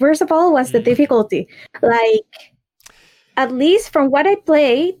difficulty. First of all, was the difficulty. Like, at least from what I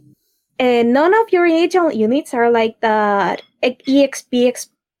played, none of your agent units are like that EXP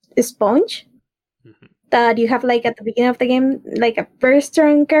sponge that you have like at the beginning of the game, like a very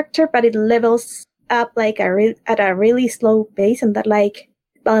strong character, but it levels up like at a really slow pace, and that like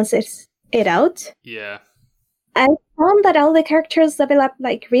balances it out. Yeah. I found that all the characters develop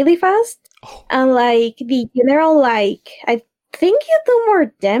like really fast, and like the general, like I think you do more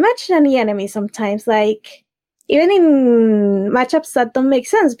damage than the enemy sometimes. Like even in matchups that don't make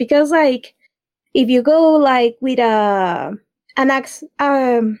sense, because like if you go like with an axe,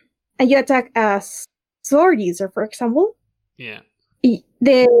 and you attack a sword user, for example, Yeah.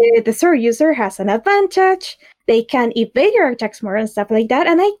 the sword user has an advantage. They can evade your attacks more and stuff like that.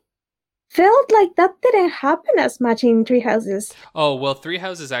 And I felt like that didn't happen as much in Three Houses. Oh, well, Three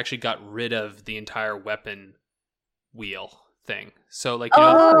Houses actually got rid of the entire weapon wheel thing. So, like,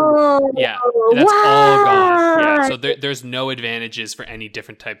 yeah, that's all gone. Yeah, so there's no advantages for any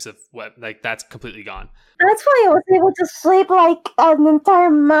different types of weapon. Like, that's completely gone. That's why I was able to flip like an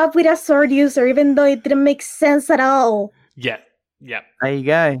entire map with a sword user, even though it didn't make sense at all. Yeah. There you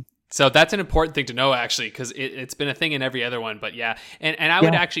go. So that's an important thing to know, actually, because it's been a thing in every other one. But yeah, and I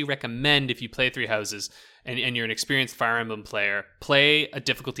would actually recommend, if you play Three Houses and you're an experienced Fire Emblem player, play a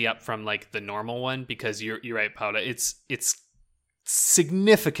difficulty up from like the normal one, because you're right, Paula. It's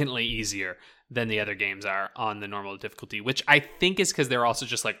significantly easier than the other games are on the normal difficulty, which I think is because they're also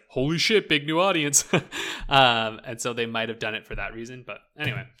just like, holy shit, big new audience, and so they might have done it for that reason. But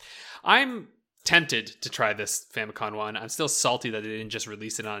anyway, I'm tempted to try this Famicom one. I'm still salty that they didn't just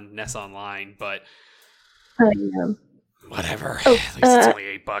release it on NES Online, but whatever. At least it's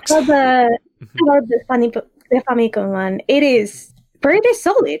only $8. About the Famicom one, it is pretty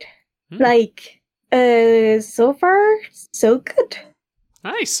solid. Like, so far, so good.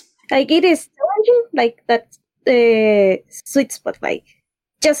 Nice. Like, it is challenging, like that sweet spot, like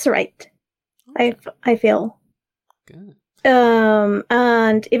just right. I feel. Good.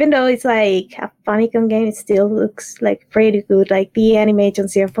 And even though it's like a Famicom game, it still looks like pretty good. Like the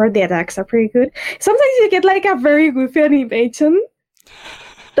animations here for the attacks are pretty good. Sometimes you get like a very goofy animation,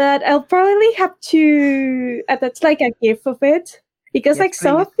 But I'll probably have to attach like a GIF of it because Yes, like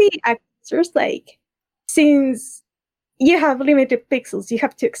some please. of the actors, like since you have limited pixels, you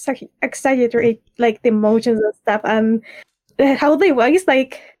have to exaggerate like the emotions and stuff, and how they voice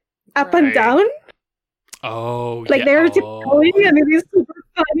like up and Right. down, Oh, like yeah. they're just going, and it is super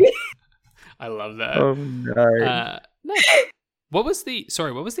funny. I love that. Oh no. Nice. What was the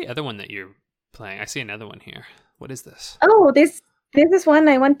other one that you're playing? I see another one here. What is this? Oh, this is one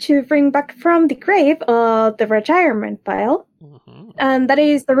I want to bring back from the grave of the retirement pile. Mhm. And that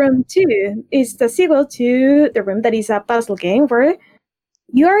is The Room 2. It's the sequel to The Room, that is a puzzle game where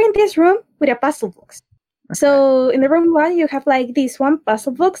you are in this room with a puzzle box. So in The Room 1, you have like this one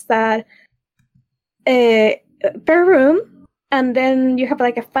puzzle box that per room, and then you have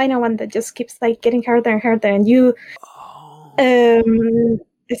like a final one that just keeps like getting harder and harder, and you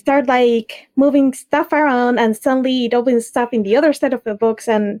start like moving stuff around, and suddenly it opens stuff in the other side of the box,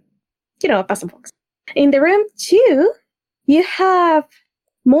 and a puzzle box. In The Room 2, you have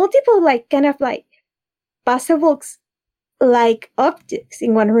multiple like kind of like puzzle box like objects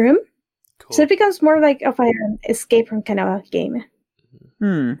in one room. Cool. So it becomes more like of an escape room kind of game.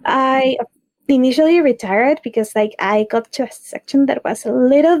 I initially retired because like I got to a section that was a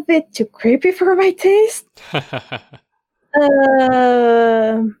little bit too creepy for my taste. But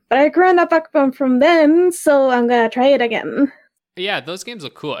I grew up back from then, so I'm gonna try it again. Yeah, those games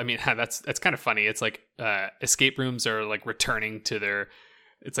look cool. I mean, that's kind of funny. It's like escape rooms are like returning to their.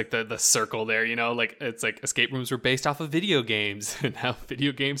 It's like the circle there, like it's like escape rooms were based off of video games, and now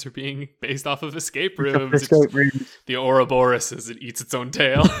video games are being based off of escape rooms. The Ouroboros as it eats its own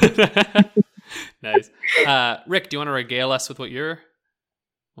tail. Nice. Rick, do you want to regale us with what you're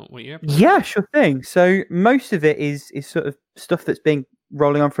playing? Yeah, sure thing. So most of it is sort of stuff that's been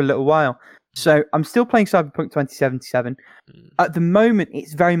rolling on for a little while. So I'm still playing Cyberpunk 2077. At the moment,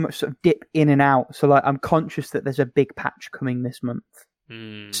 it's very much sort of dip in and out. So like I'm conscious that there's a big patch coming this month.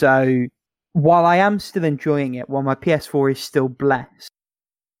 So while I am still enjoying it, while my PS4 is still blessed,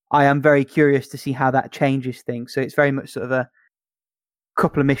 I am very curious to see how that changes things. So it's very much sort of a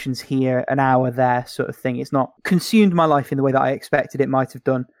couple of missions here, an hour there sort of thing. It's not consumed my life in the way that I expected it might have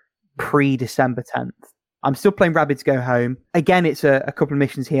done pre-December 10th. I'm still playing Rabbids Go Home. Again, it's a couple of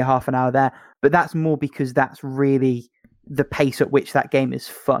missions here, half an hour there, but that's more because that's really the pace at which that game is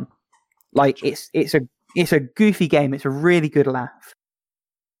fun. Like it's a goofy game. It's a really good laugh.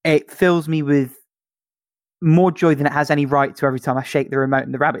 It fills me with more joy than it has any right to every time I shake the remote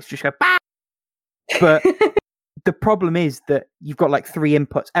and the rabbits just go, bah! But the problem is that you've got like 3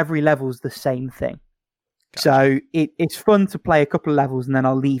 inputs. Every level's the same thing. Gotcha. So it's fun to play a couple of levels and then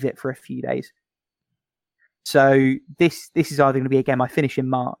I'll leave it for a few days. So this is either going to be a game I finish in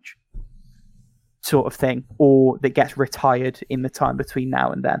March sort of thing, or that gets retired in the time between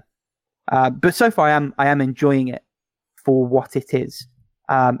now and then. But so far I am enjoying it for what it is.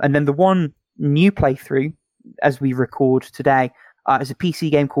 And then the one new playthrough, as we record today, is a PC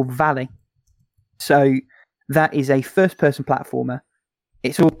game called Valley. So that is a first-person platformer.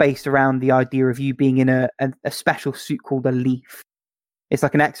 It's all based around the idea of you being in a special suit called a Leaf. It's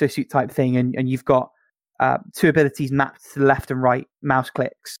like an exosuit type thing, and you've got 2 abilities mapped to the left and right mouse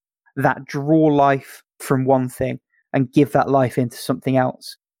clicks that draw life from one thing and give that life into something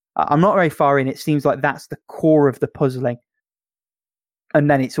else. I'm not very far in. It seems like that's the core of the puzzling. And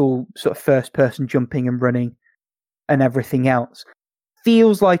then it's all sort of first person jumping and running and everything else.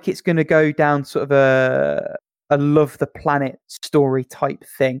 Feels like it's going to go down sort of a Love the Planet story type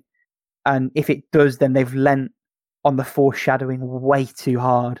thing. And if it does, then they've lent on the foreshadowing way too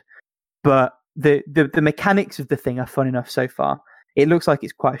hard. But the mechanics of the thing are fun enough so far. It looks like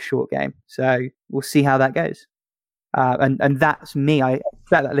it's quite a short game. So we'll see how that goes. And that's me. I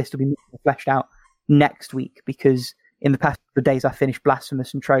expect that list will be more fleshed out next week because in the past couple of days I finished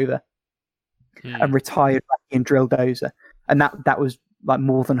Blasphemous and Trover and retired back in Drill Dozer. And that was like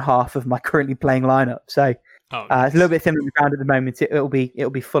more than half of my currently playing lineup. So nice. It's a little bit thin on the ground at the moment. It'll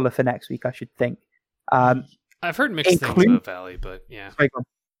be fuller for next week, I should think. I've heard mixed things about Valley, but yeah.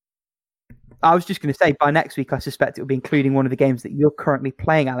 I was just going to say, by next week, I suspect it will be including one of the games that you're currently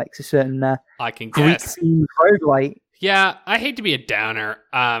playing, Alex, a certain I can guess. Greek-themed roguelite. Yeah, I hate to be a downer.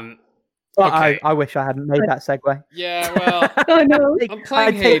 Okay. I wish I hadn't made that segue. Yeah, well, oh no, I'm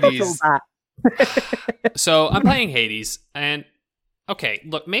playing Hades. So I'm playing Hades, and okay,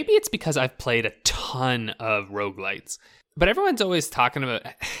 look, maybe it's because I've played a ton of roguelites, but everyone's always talking about.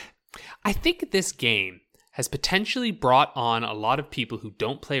 I think this game has potentially brought on a lot of people who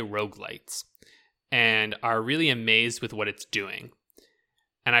don't play roguelites and are really amazed with what it's doing.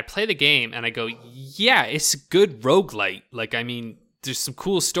 And I play the game and I go, yeah, it's a good roguelite. Like, I mean, there's some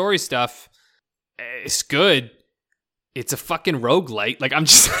cool story stuff. It's good. It's a fucking roguelite. Like, I'm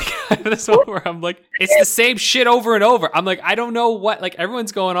just like, this one where I'm like, it's the same shit over and over. I'm like, I don't know what, like,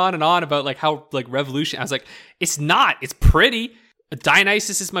 everyone's going on and on about, like, how, like, Revolution. I was like, it's not. It's pretty.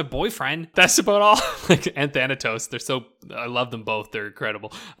 Dionysus is my boyfriend. That's about all. Like, and Thanatos. I love them both. They're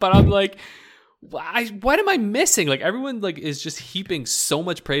incredible. But I'm like, what am I missing? Like, everyone, like, is just heaping so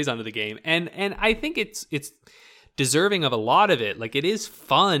much praise onto the game. And I think it's deserving of a lot of it. Like, it is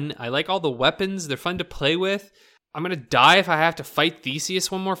fun. I like all the weapons. They're fun to play with. I'm gonna die if I have to fight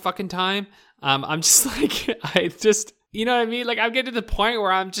Theseus one more fucking time. I'm just like, you know what I mean? Like, I'm getting to the point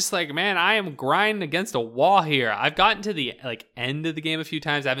where I'm just like, man, I am grinding against a wall here. I've gotten to the, like, end of the game a few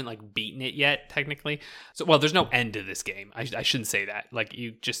times. I haven't, like, beaten it yet, technically. So, well, there's no end to this game. I shouldn't say that. Like,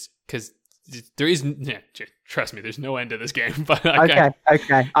 you just, because there is, trust me, there's no end to this game. But okay.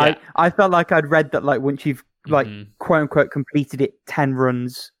 Yeah. I felt like I'd read that, like, once you've, like, quote unquote completed it 10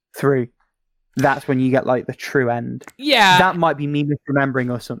 runs through, that's when you get, like, the true end. Yeah. That might be me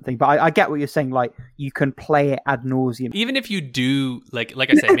misremembering or something, but I get what you're saying. Like, you can play it ad nauseum. Even if you do, like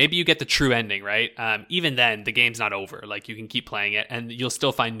I said, maybe you get the true ending, right? Even then, the game's not over. Like, you can keep playing it, and you'll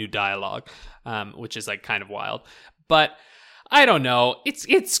still find new dialogue, which is, like, kind of wild. But I don't know.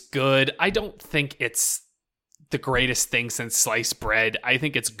 It's good. I don't think it's the greatest thing since sliced bread. I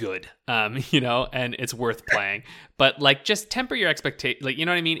think it's good, and it's worth playing. But, like, just temper your expectation. Like, you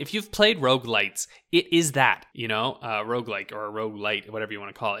know what I mean? If you've played roguelites, it is that, roguelike or a roguelite, whatever you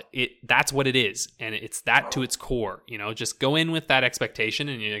want to call it. That's what it is. And it's that to its core, just go in with that expectation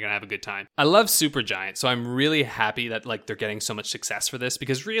and you're going to have a good time. I love Supergiant. So I'm really happy that, like, they're getting so much success for this,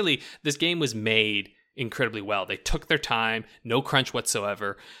 because really this game was made incredibly well. They took their time, no crunch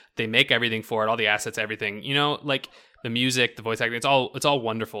whatsoever. They make everything for it, all the assets, everything, like the music, the voice acting, it's all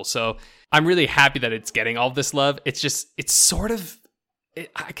wonderful. So I'm really happy that it's getting all this love. It's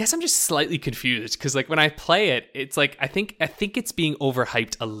I guess I'm just slightly confused, because, like, when I play it, it's like, I think it's being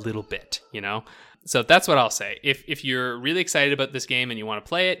overhyped a little bit, So that's what I'll say. If you're really excited about this game and you want to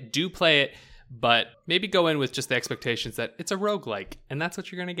play it, do play it. But maybe go in with just the expectations that it's a roguelike, and that's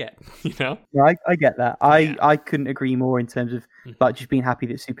what you're going to get, Yeah, I get that. I couldn't agree more in terms of, like, just being happy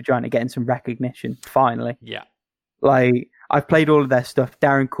that Supergiant are getting some recognition, finally. Yeah. Like, I've played all of their stuff.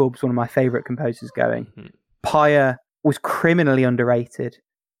 Darren Korb's one of my favourite composers going. Mm-hmm. Pyre was criminally underrated.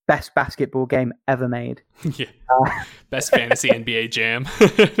 Best basketball game ever made. Yeah. Best fantasy NBA jam.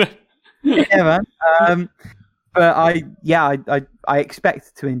 Yeah, man. But I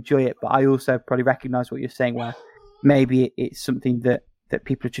expect to enjoy it, but I also probably recognise what you're saying, where maybe it's something that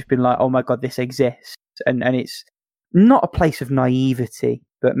people have just been like, oh my god, this exists, and it's not a place of naivety,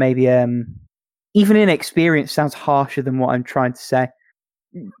 but maybe even inexperience sounds harsher than what I'm trying to say.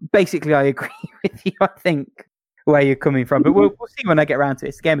 Basically, I agree with you. I think where you're coming from, but we'll see when I get around to it.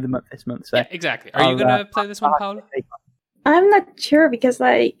 It's the game of the month this month. So yeah, exactly. Are you gonna play this one, Paula? I'm not sure, because,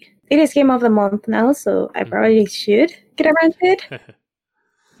 like, it is game of the month now, so I probably should get around to it.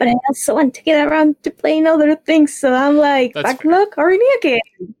 But I also want to get around to playing other things, so I'm like, that's backlog or new game.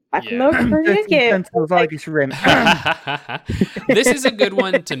 Backlog or new game. This is a good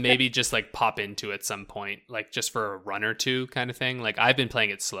one to maybe just, like, pop into at some point, like, just for a run or two kind of thing. Like, I've been playing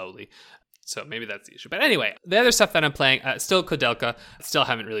it slowly, so maybe that's the issue. But anyway, the other stuff that I'm playing, still Koudelka. Still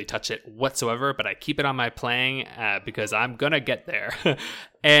haven't really touched it whatsoever, but I keep it on my playing because I'm going to get there.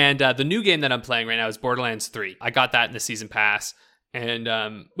 And the new game that I'm playing right now is Borderlands 3. I got that in the Season Pass.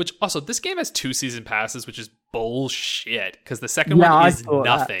 And which also, this game has 2 Season Passes, which is bullshit, because the second one is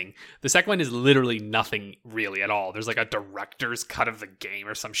nothing. That. The second one is literally nothing really at all. There's, like, a director's cut of the game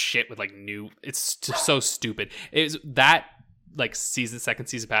or some shit with, like, it's so stupid. That like second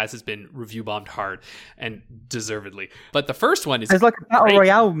season pass has been review bombed hard and deservedly. But the first one is there's like a battle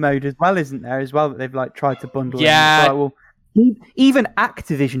royale mode as well, isn't there? As well, that they've like tried to bundle. Yeah. In. Like, well, even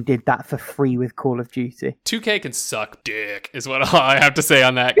Activision did that for free with Call of Duty. 2K can suck dick, is what I have to say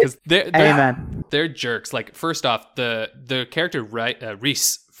on that, because they're jerks. Like, first off, the character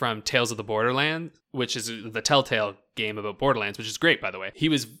Reese from Tales of the Borderlands, which is the Telltale game about Borderlands, which is great, by the way. He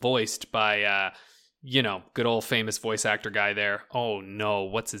was voiced by good old famous voice actor guy there. Oh no,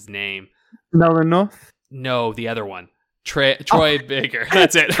 what's his name? Nolan North? No, the other one. Troy Baker.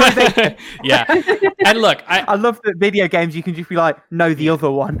 That's it. Yeah. And look, I love that video games you can just be like, no, the other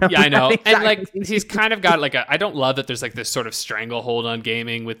one. Yeah, I know. Exactly. And like, he's kind of got like I don't love that there's like this sort of stranglehold on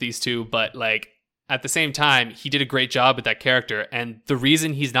gaming with these two, but like at the same time, he did a great job with that character. And the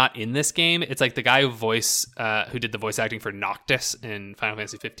reason he's not in this game, it's like the guy who did the voice acting for Noctis in Final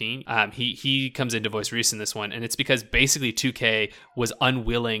Fantasy 15. He comes in to voice Reese in this one, and it's because basically 2K was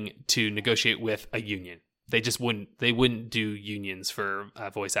unwilling to negotiate with a union. They just wouldn't do unions for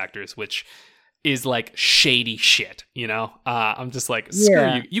voice actors, which is like shady shit, you know? I'm just like,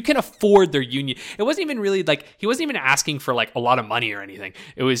 screw you. You can afford their union. It wasn't even really like, he wasn't even asking for like a lot of money or anything.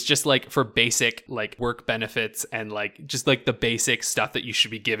 It was just like for basic like work benefits and like just like the basic stuff that you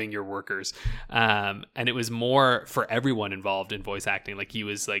should be giving your workers. And it was more for everyone involved in voice acting. Like he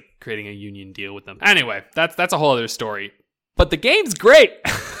was like creating a union deal with them. Anyway, that's a whole other story. But the game's great.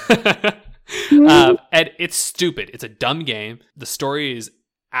 And it's stupid. It's a dumb game. The story is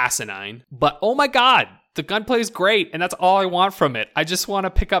asinine, but oh my god, the gunplay is great, and that's all I want from it. I just want to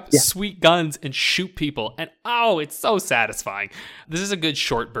pick up sweet guns and shoot people, and oh, it's so satisfying. This is a good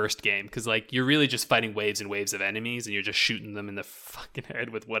short burst game because like you're really just fighting waves and waves of enemies, and you're just shooting them in the fucking head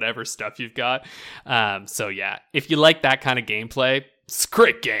with whatever stuff you've got. So yeah, if you like that kind of gameplay, it's a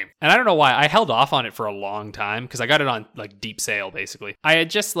great game. And I don't know why I held off on it for a long time because I got it on like deep sale basically. I had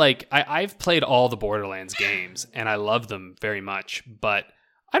just like I've played all the Borderlands games and I love them very much, but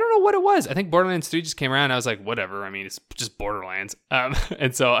I don't know what it was. I think Borderlands 3 just came around and I was like, whatever. I mean, it's just Borderlands.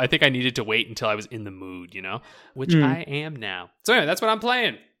 And so I think I needed to wait until I was in the mood, you know, which I am now. So anyway, that's what I'm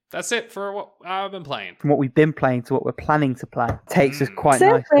playing. That's it for what I've been playing. From what we've been playing to what we're planning to play. Takes us quite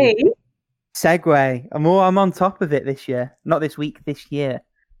nicely. Segue. I'm on top of it this year. Not this week, this year.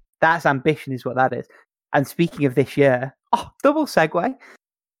 That's ambition is what that is. And speaking of this year, double segue.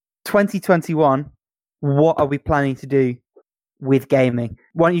 2021, what are we planning to do with gaming?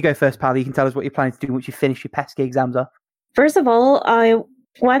 Why don't you go first, pal? You can tell us what you're planning to do once you finish your pesky exams off. First of all, I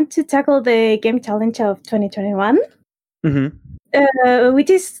want to tackle the game challenge of 2021. Which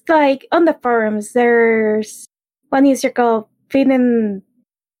is like on the forums. There's one user called Finn.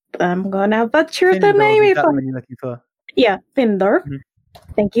 I'm gonna butcher the name. Is that the one you're looking for? Yeah, Findor.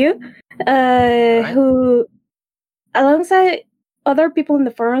 Thank you. Who, alongside other people in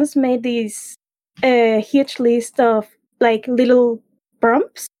the forums, made this huge list of like little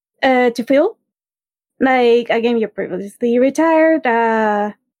prompts to fill, like a game you previously retired,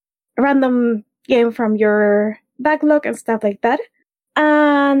 a random game from your backlog and stuff like that.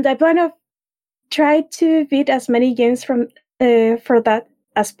 And I plan to try to beat as many games from for that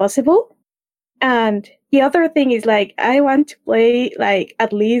as possible. And the other thing is like I want to play like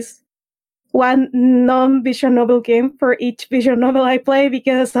at least one non-visual novel game for each visual novel I play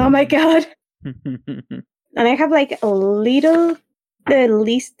because oh my god. And I have like a little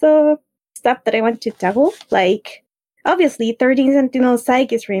list of stuff that I want to tackle. Like, obviously, 13 Sentinel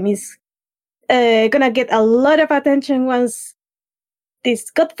Psychic Dream is gonna get a lot of attention once these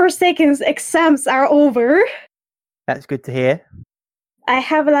godforsaken exams are over. That's good to hear. I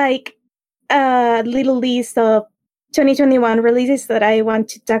have like a little list of 2021 releases that I want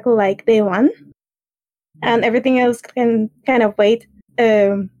to tackle like day one. And everything else can kind of wait.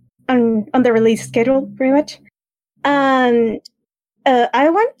 On the release schedule, pretty much. And I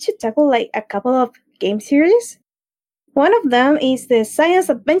want to tackle like a couple of game series. One of them is the Science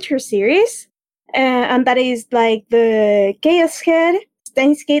Adventure series, and that is like the Chaos Head,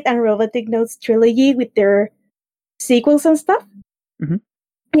 Steins Gate, and Robotic Notes trilogy with their sequels and stuff.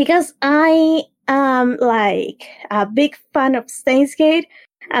 Because I am like a big fan of Steins Gate,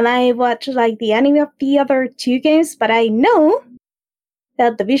 and I watched like the anime of the other two games, but I know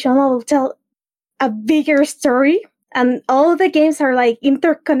that the visual novel tell a bigger story, and all the games are like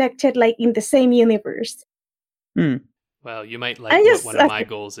interconnected, like in the same universe. Well, you might like what one of my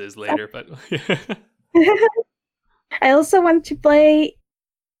goals is later, but I also want to play.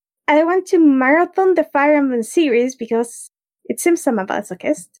 I want to marathon the Fire Emblem series because it seems I'm a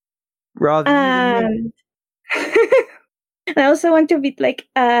masochist. Rather than I also want to beat like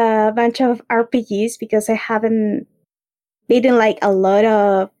a bunch of RPGs because I haven't beaten like a lot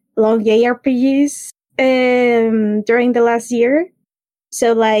of long JRPGs during the last year.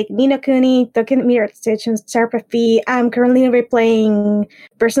 So like Ni no Kuni, Tokyo Mirror Stations, Sharp FP. I'm currently replaying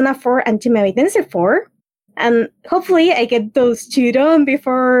Persona 4 and Team Tensei 4. And hopefully I get those two done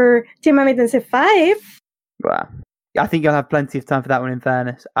before Team Tensei 5. Wow. I think you'll have plenty of time for that one in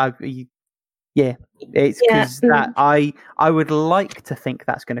fairness. It's because that I would like to think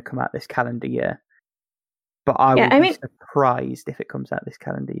that's going to come out this calendar year. But I would be surprised if it comes out this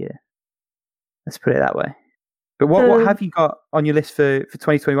calendar year. Let's put it that way. But what have you got on your list for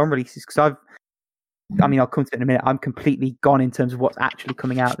 2021 releases? Because I'll come to it in a minute. I'm completely gone in terms of what's actually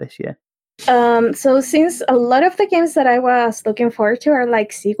coming out this year. So since a lot of the games that I was looking forward to are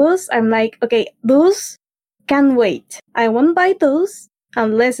like sequels, I'm like, okay, those can wait. I won't buy those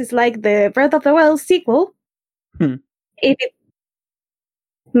unless it's like the Breath of the Wild sequel. If it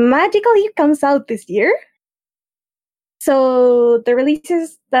magically comes out this year. So the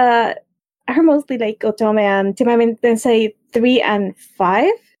releases that are mostly like Otome and Timami Tensei 3 and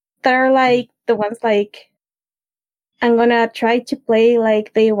 5 that are like the ones like I'm gonna try to play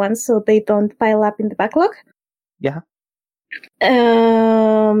like day one so they don't pile up in the backlog. Yeah.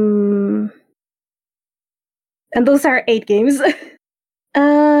 And those are 8 games.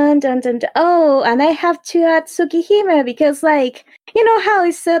 And I have to add Tsukihime because, like, you know how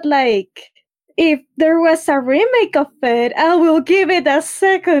I said, like, if there was a remake of it, I will give it a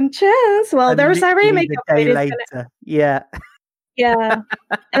second chance. Well, And there's a remake literally of the it. day later. Yeah. Yeah.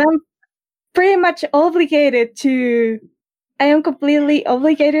 And I'm pretty much obligated to. I am completely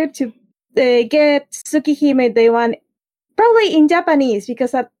obligated to get Tsukihime Day One, probably in Japanese,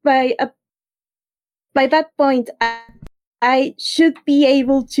 because by that point, I should be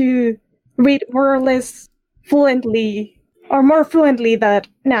able to read more or less fluently, or more fluently than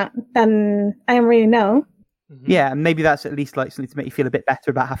I am reading now. Yeah, and maybe that's at least like something to make you feel a bit better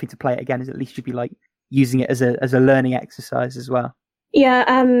about having to play it again. Is at least you'd be like using it as a learning exercise as well. Yeah,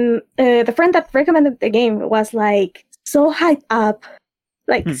 the friend that recommended the game was like so hyped up,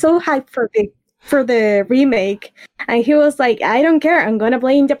 like so hyped for the remake, and he was like, "I don't care, I'm gonna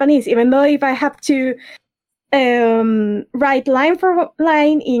play in Japanese, even though if I have to write line for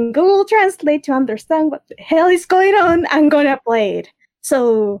line in Google Translate to understand what the hell is going on, I'm gonna play it."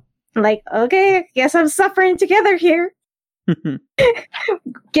 So I'm like, okay, guess I'm suffering together here.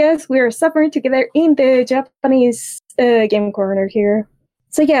 Guess we're suffering together in the Japanese game corner here.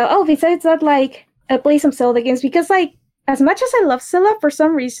 So yeah, besides that, like, I play some Zelda games because, like, as much as I love Zelda, for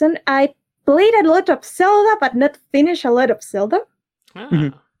some reason, I played a lot of Zelda, but not finished a lot of Zelda.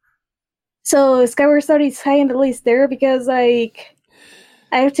 So Skyward Sword is high on the list there because, like,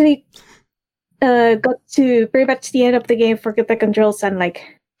 I actually got to pretty much the end of the game, forget the controls, and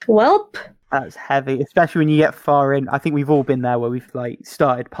like, welp. That's heavy, especially when you get far in. I think we've all been there where we've like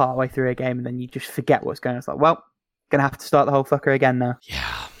started partway through a game and then you just forget what's going on. It's like, well, gonna have to start the whole fucker again now.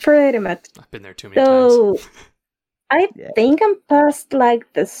 Yeah, pretty much. I've been there too many times. I think I'm past like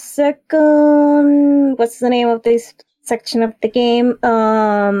the second. What's the name of this section of the game?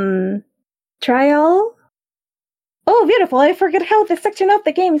 Trial. Oh, beautiful! I forget how the section of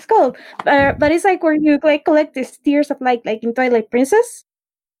the game is called. But it's like where you like collect these tears of like in Twilight Princess.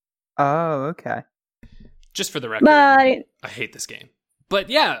 Oh, okay. Just for the record, I hate this game. But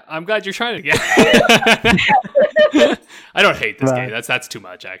yeah, I'm glad you're trying it again. I don't hate this game. That's too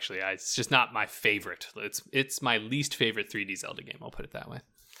much, actually. It's just not my favorite. It's my least favorite 3D Zelda game. I'll put it that way.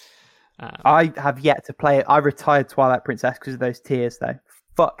 I have yet to play it. I retired Twilight Princess because of those tears, though.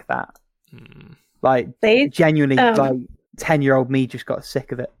 Fuck that. Like, genuinely, like 10-year-old me just got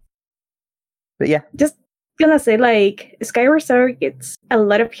sick of it. But yeah, just gonna say, like, Skyward Sword gets a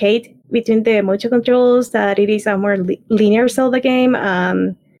lot of hate between the motion controls, that it is a more linear Zelda game,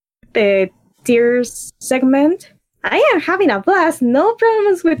 the tears segment. I am having a blast. No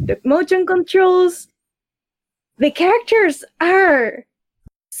problems with the motion controls. The characters are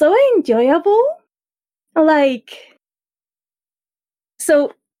so enjoyable. Like,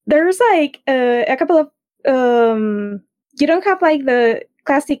 so there's like a couple of you don't have like the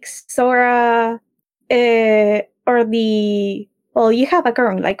classic Sora or the, well, you have a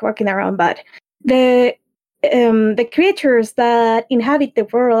Gorong like walking around, but the creatures that inhabit the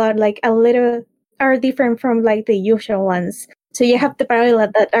world are like are different from like the usual ones. So you have the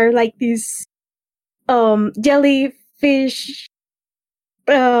Parayla that are like these jellyfish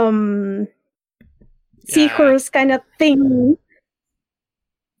seahorse kind of thing.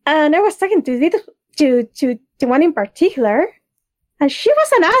 And I was talking to one in particular, and she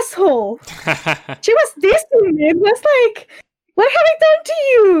was an asshole. She was dissing me. It was like, what have I done to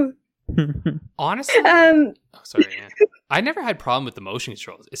you? Honestly, I never had problem with the motion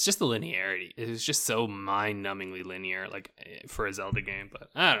controls. It's just the linearity. It was just so mind-numbingly linear, like for a Zelda game. But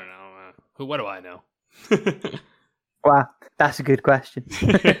I don't know. What do I know? Wow, that's a good question.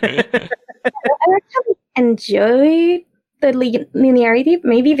 I actually enjoyed the linearity,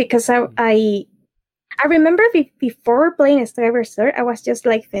 maybe because I remember before playing Skyward Sword, I was just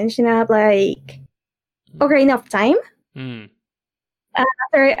like finishing up like Ocarina of Time.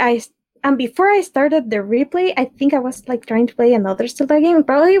 Before I started the replay, I think I was like trying to play another Zelda game.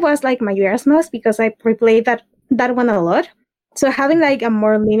 Probably was like Majora's Mask because I replayed that one a lot. So having like a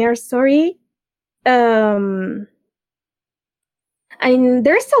more linear story, and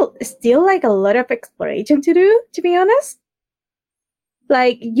there's still like a lot of exploration to do, to be honest.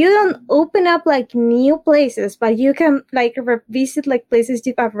 Like, you don't open up like new places, but you can like revisit like places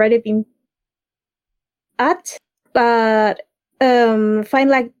you've already been at, but find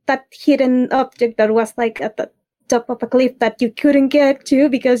like that hidden object that was like at the top of a cliff that you couldn't get to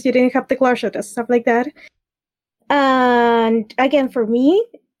because you didn't have the glass shot and stuff like that. And again, for me,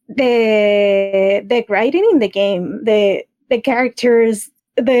 the writing in the game, the characters,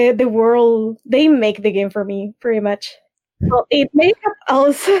 the world, they make the game for me pretty much. Well, it may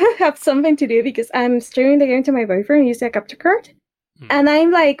also have something to do because I'm streaming the game to my boyfriend using a capture card, and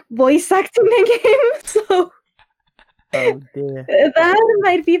I'm like voice acting the game, so Oh dear. that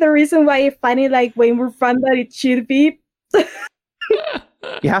might be the reason why I find it like way more fun than it should be.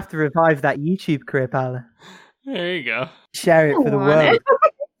 You have to revive that YouTube career, Paula. There you go. Share it for the I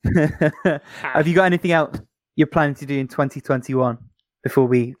world. Have you got anything else you're planning to do in 2021 before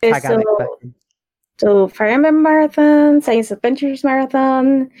we tag Alex back in? So Fire Emblem Marathon, Science Adventures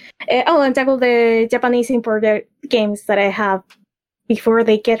Marathon. And double the Japanese imported games that I have before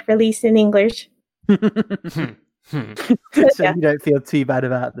they get released in English. So Yeah. you don't feel too bad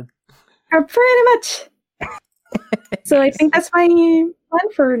about them. Pretty much. So I think that's my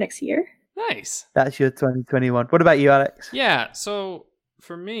plan for next year. Nice. That's your 2021. What about you, Alex? Yeah, so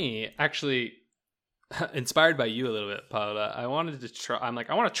for me, actually, inspired by you a little bit, Paula, I want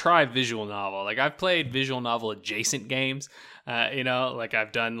to try visual novel. Like, I've played visual novel adjacent games, like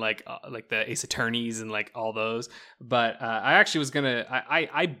I've done like the Ace Attorneys and like all those. But I actually was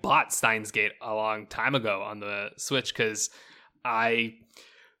I bought Steins Gate a long time ago on the Switch because I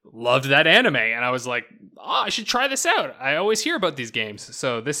loved that anime, and I was like, I should try this out. I always hear about these games.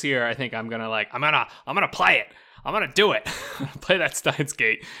 So this year, I think I'm gonna play it. I'm gonna do it. Play that Steins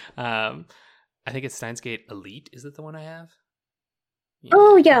Gate. I think it's Steins Gate Elite. Is it the one I have? Yeah.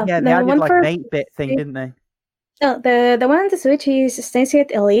 Oh yeah, Yeah, they added like an 8-bit thing, didn't they? No, the one on the Switch is Steins Gate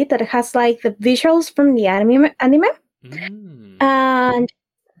Elite that has like the visuals from the anime. And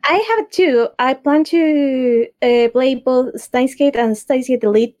I have it too. I plan to play both Steins Gate and Steins Gate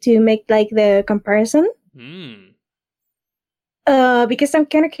Elite to make like the comparison. Because I'm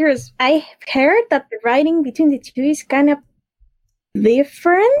kind of curious. I heard that the writing between the two is kind of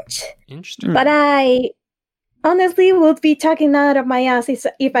different. Interesting. But I honestly would be talking out of my ass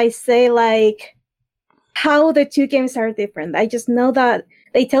if I say like how the two games are different. I just know that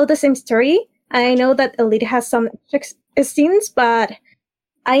they tell the same story. I know that Elite has some scenes, but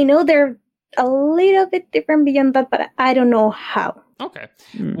I know they're a little bit different beyond that, but I don't know how. Okay.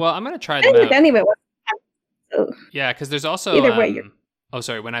 Well, I'm going to try them out. Anyway, yeah, because there's also... Either way,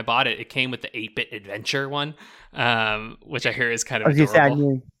 when I bought it, it came with the 8-bit adventure one, which I hear is kind of I was just saying,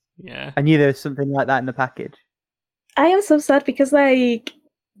 adorable. I knew there was something like that in the package. I am so sad because like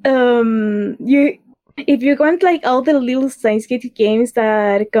if you want like all the little Steins Gate games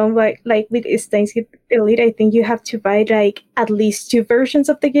that come like with Steins Gate Elite, I think you have to buy like at least 2 versions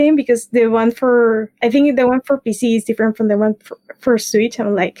of the game because the one for PC is different from the one for Switch.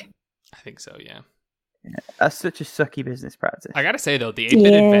 I'm like, I think so, yeah. That's such a sucky business practice. I gotta say though, the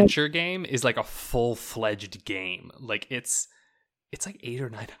 8-bit adventure game is like a full-fledged game. Like it's like 8 or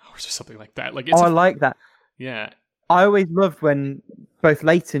 9 hours or something like that. Like I like that. Yeah. I always loved when both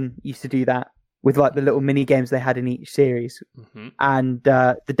Layton used to do that with like the little mini games they had in each series, and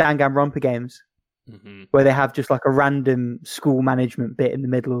the Danganronpa games, where they have just like a random school management bit in the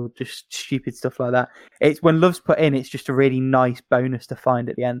middle, just stupid stuff like that. It's when Love's put in, it's just a really nice bonus to find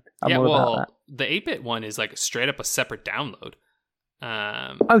at the end. I'm all about that. The 8-bit one is like straight up a separate download.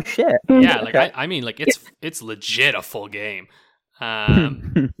 Oh shit! Yeah, okay. like I mean, like it's legit a full game.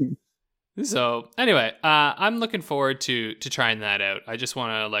 So anyway, I'm looking forward to trying that out. I just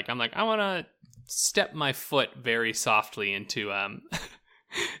want to I want to step my foot very softly into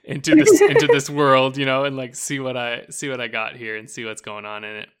into this world, and like see what I got here and see what's going on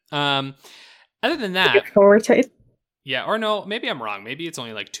in it. Other than that, look forward to it. Yeah, or no, maybe I'm wrong. Maybe it's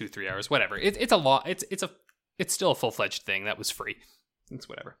only like 2-3 hours. Whatever. It's a lot. It's still a full-fledged thing that was free. It's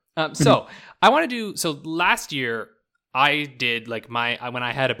whatever. So I want to do. So last year I did like when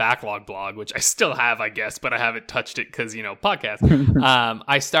I had a backlog blog, which I still have, I guess, but I haven't touched it because podcast.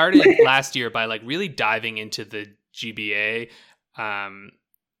 I started last year by like really diving into the GBA kind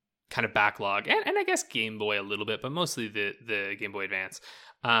of backlog, and I guess Game Boy a little bit, but mostly the Game Boy Advance.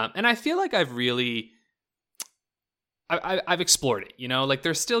 And I feel like I've really I've explored it. Like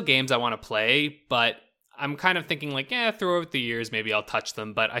there's still games I want to play, but I'm kind of thinking like, throughout the years maybe I'll touch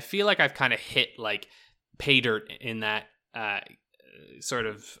them. But I feel like I've kind of hit like pay dirt in that sort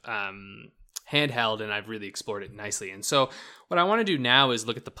of handheld, and I've really explored it nicely. And so what I want to do now is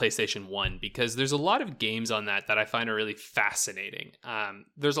look at the PlayStation 1, because there's a lot of games on that I find are really fascinating.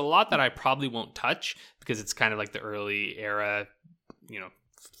 There's a lot that I probably won't touch because it's kind of like the early era,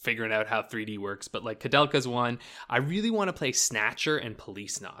 figuring out how 3D works. But like Kadelka's one, I really want to play Snatcher and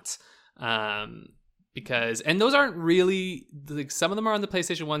Policenauts. and those aren't really, like, some of them are on the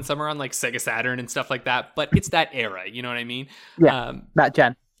PlayStation 1, some are on like Sega Saturn and stuff like that, but it's that era, you know what I mean? Yeah, that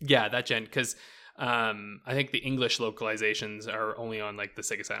gen. Yeah, that gen, because I think the English localizations are only on like the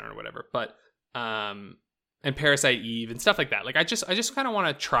Sega Saturn or whatever, but and Parasite Eve and stuff like that. Like I just kind of want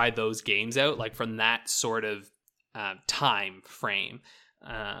to try those games out, like from that sort of time frame.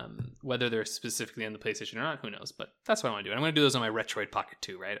 Whether they're specifically on the PlayStation or not, who knows? But that's what I want to do. And I'm going to do those on my Retroid Pocket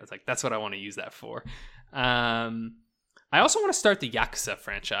 2, right? I was like, that's what I want to use that for. I also want to start the Yakuza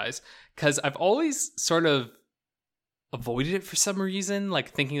franchise because I've always sort of avoided it for some reason,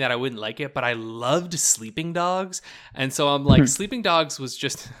 like thinking that I wouldn't like it, but I loved Sleeping Dogs. And so I'm like, Sleeping Dogs was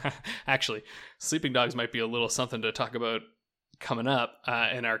just actually, Sleeping Dogs might be a little something to talk about coming up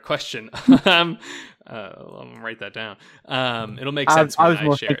in our question. I'll write that down. It'll make sense when I was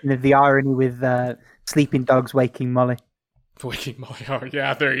more thinking of the irony with Sleeping Dogs waking Molly. Waking Molly. Oh,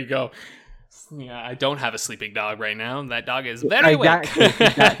 yeah, there you go. Yeah, I don't have a sleeping dog right now. That dog is very awake.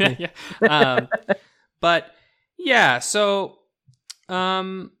 Exactly. Yeah. But yeah, so I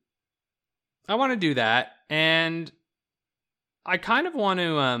want to do that, and I kind of want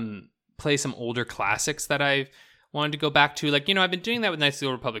to play some older classics that I've wanted to go back to. Like, you know, I've been doing that with Knights of the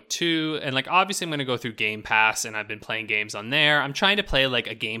Old Republic 2, and like obviously I'm going to go through Game Pass, and I've been playing games on there. I'm trying to play like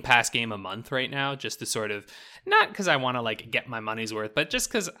a Game Pass game a month right now, just to sort of, not because I want to like get my money's worth, but just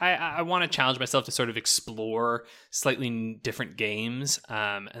because I want to challenge myself to sort of explore slightly different games,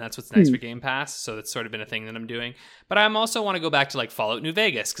 and that's what's nice for Game Pass. So that's sort of been a thing that I'm doing. But I also want to go back to like Fallout New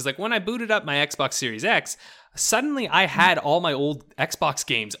Vegas, because like when I booted up my Xbox Series X, suddenly I had all my old Xbox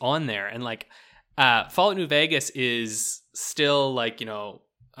games on there, and like Fallout New Vegas is still like, you know,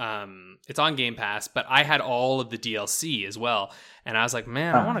 it's on Game Pass, but I had all of the DLC as well. And I was like,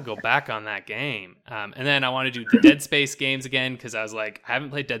 man, I want to go back on that game. And then I want to do the Dead Space games again, because I was like, I haven't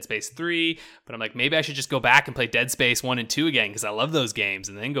played Dead Space 3, but I'm like, maybe I should just go back and play Dead Space 1 and 2 again, because I love those games,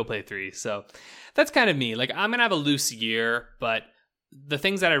 and then go play 3. So that's kind of me. Like, I'm going to have a loose year, but the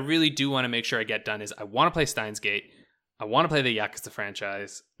things that I really do want to make sure I get done is I want to play Steins Gate. I want to play the Yakuza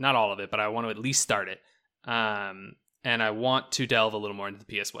franchise. Not all of it, but I want to at least start it. And I want to delve a little more into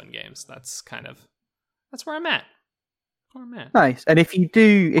the PS1 games. That's where I'm at. Nice. And if you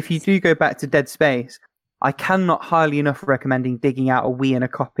do go back to Dead Space, I cannot highly enough recommending digging out a Wii and a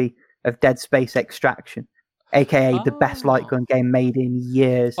copy of Dead Space Extraction, aka the best light gun game made in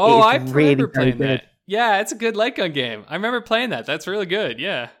years. Oh, I remember playing that. Yeah, it's a good light gun game. I remember playing that. That's really good.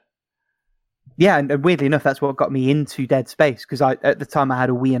 Yeah. Yeah, and weirdly enough, that's what got me into Dead Space, because at the time I had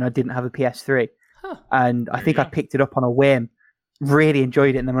a Wii and I didn't have a PS3. And I think I picked it up on a whim, really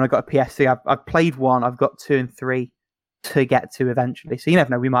enjoyed it, and then when I got a PS3, I've played 1, I've got 2 and 3 to get to eventually. So you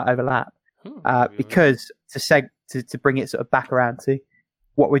never know, we might overlap. Because to bring it sort of back around to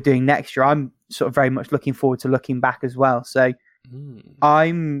what we're doing next year, I'm sort of very much looking forward to looking back as well. So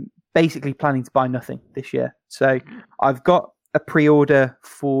I'm basically planning to buy nothing this year. So I've got a pre-order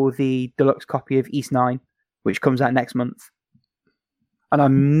for the deluxe copy of East 9, which comes out next month. And I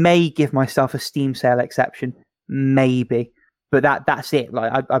may give myself a Steam sale exception, maybe, but that's it.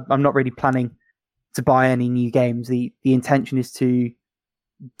 Like I'm not really planning to buy any new games. The intention is to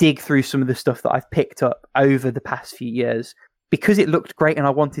dig through some of the stuff that I've picked up over the past few years, because it looked great and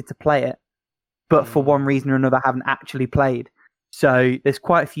I wanted to play it, but for one reason or another I haven't actually played. So there's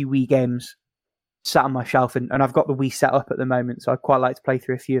quite a few Wii games sat on my shelf, and I've got the Wii set up at the moment, so I'd quite like to play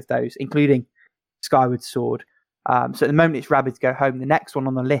through a few of those, including Skyward Sword. So at the moment it's Rabbids Go Home. The next one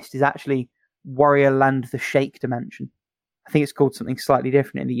on the list is actually Warrior Land: The Shake Dimension. I think it's called something slightly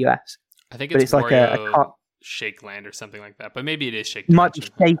different in the US. I think it's Wario like Shake Land or something like that, but maybe it is Shake Dimension. Might be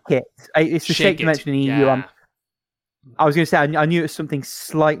Shake It. It's the Shake Dimension in the EU. Yeah. I was going to say, I knew it was something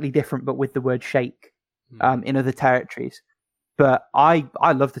slightly different, but with the word shake in other territories. But I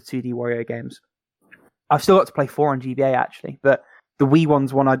love the 2D Wario games. I've still got to play 4 on GBA, actually, but the Wii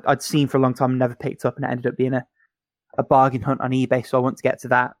one's one I'd seen for a long time and never picked up, and it ended up being a bargain hunt on eBay, so I want to get to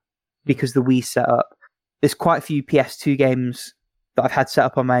that because the Wii's set up. There's quite a few PS2 games that I've had set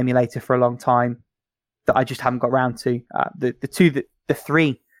up on my emulator for a long time that I just haven't got around to. The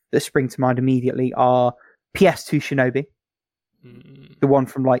three that spring to mind immediately are PS2 Shinobi, the one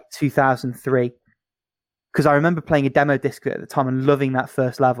from like 2003, because I remember playing a demo disc at the time and loving that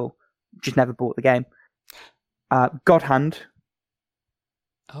first level, just never bought the game. God Hand.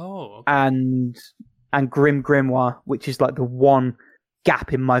 Oh, okay. And Grim Grimoire, which is like the one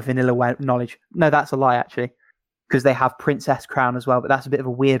gap in my vanilla knowledge. No, that's a lie, actually, because they have Princess Crown as well, but that's a bit of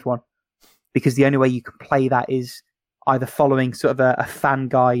a weird one, because the only way you can play that is either following sort of a fan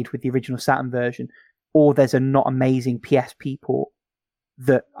guide with the original Saturn version, or there's a not amazing PSP port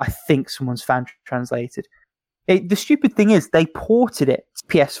that I think someone's fan translated. The stupid thing is they ported it to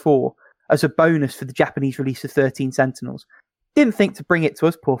PS4 as a bonus for the Japanese release of 13 Sentinels. Didn't think to bring it to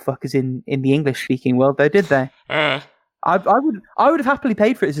us poor fuckers in the English-speaking world, though, did they? I would have happily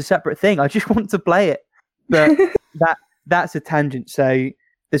paid for it as a separate thing. I just want to play it. But that's a tangent. So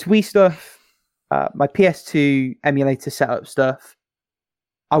there's Wii stuff, my PS2 emulator setup stuff.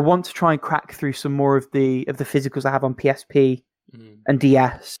 I want to try and crack through some more of the physicals I have on PSP and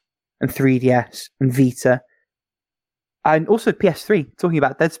DS and 3DS and Vita. And also PS3, talking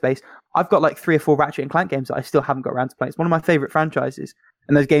about Dead Space, I've got like 3 or 4 Ratchet and Clank games that I still haven't got around to playing. It's one of my favourite franchises,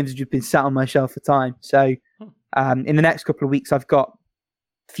 and those games have just been sat on my shelf for time. So in the next couple of weeks, I've got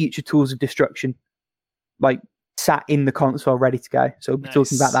Future Tools of Destruction like sat in the console ready to go. So we'll be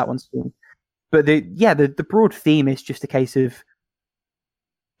talking about that one soon. But the broad theme is just a case of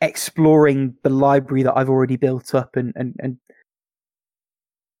exploring the library that I've already built up and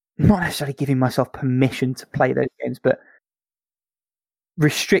not necessarily giving myself permission to play those games, but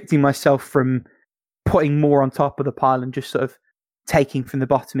restricting myself from putting more on top of the pile and just sort of taking from the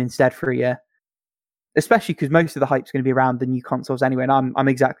bottom instead for a year. Especially because most of the hype's going to be around the new consoles anyway, and I'm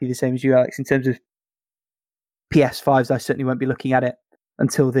exactly the same as you, Alex. In terms of PS5s, I certainly won't be looking at it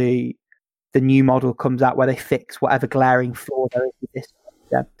until the new model comes out where they fix whatever glaring flaw there is with this.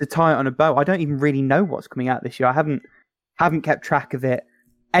 Yeah. To tie it on a bow, I don't even really know what's coming out this year. I haven't kept track of it.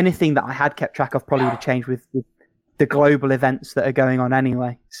 Anything that I had kept track of probably would have changed with the global events that are going on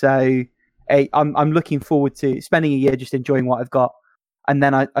anyway. So I'm looking forward to spending a year just enjoying what I've got, and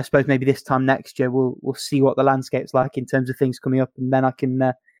then I suppose maybe this time next year we'll see what the landscape's like in terms of things coming up, and then I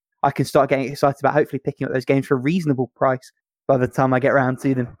can start getting excited about hopefully picking up those games for a reasonable price by the time I get around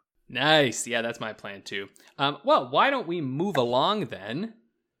to them. Nice. Yeah, that's my plan too. Well, why don't we move along then?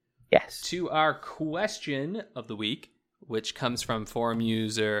 Yes. To our question of the week, which comes from forum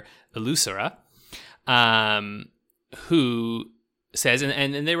user Elusera, who says,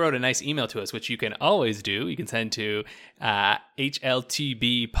 and they wrote a nice email to us, which you can always do. You can send to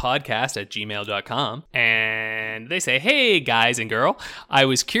hltbpodcast@gmail.com. And they say, hey, guys and girl, I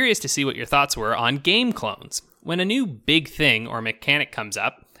was curious to see what your thoughts were on game clones. When a new big thing or mechanic comes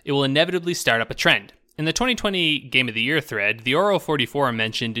up, it will inevitably start up a trend. In the 2020 Game of the Year thread, the Oro44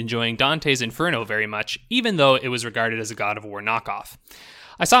 mentioned enjoying Dante's Inferno very much, even though it was regarded as a God of War knockoff.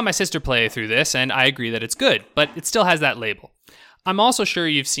 I saw my sister play through this, and I agree that it's good, but it still has that label. I'm also sure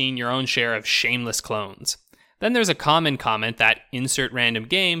you've seen your own share of shameless clones. Then there's a common comment that insert random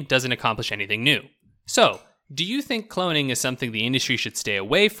game doesn't accomplish anything new. So, do you think cloning is something the industry should stay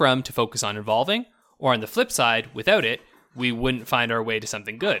away from to focus on evolving? Or on the flip side, without it, we wouldn't find our way to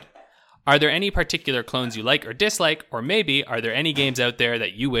something good? Are there any particular clones you like or dislike, or maybe are there any games out there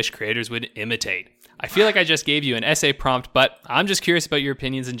that you wish creators would imitate? I feel like I just gave you an essay prompt, but I'm just curious about your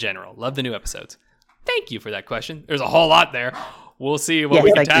opinions in general. Love the new episodes. Thank you for that question. There's a whole lot there. We'll see what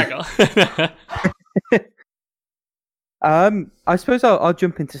we can tackle. I suppose I'll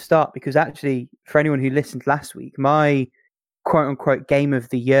jump in to start, because actually, for anyone who listened last week, my quote-unquote game of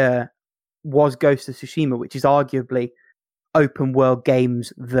the year was Ghost of Tsushima, which is arguably open world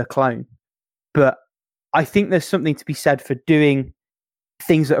games the clone. But I think there's something to be said for doing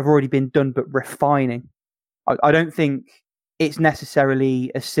things that have already been done but refining. I don't think it's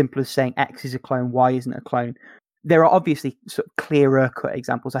necessarily as simple as saying X is a clone, Y isn't a clone. There are obviously sort of clearer cut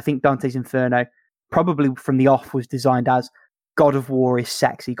examples. I think Dante's Inferno probably from the off was designed as God of War is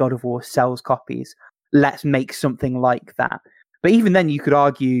sexy, God of War sells copies, let's make something like that. But even then you could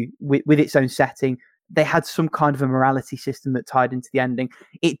argue with its own setting, they had some kind of a morality system that tied into the ending.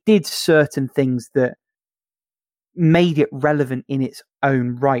 It did certain things that made it relevant in its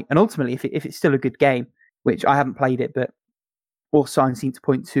own right. And ultimately, if it's still a good game, which I haven't played it, but all signs seem to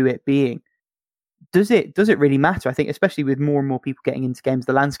point to it being, does it really matter? I think especially with more and more people getting into games,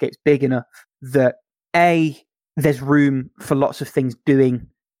 the landscape's big enough that there's room for lots of things doing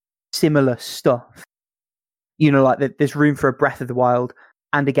similar stuff. Like there's room for a Breath of the Wild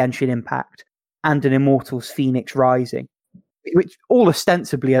and a Genshin Impact and an Immortals Phoenix Rising, which all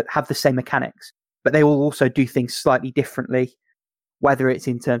ostensibly have the same mechanics, but they all also do things slightly differently, whether it's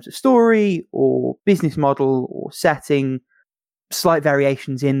in terms of story or business model or setting, slight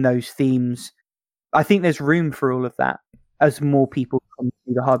variations in those themes. I think there's room for all of that as more people come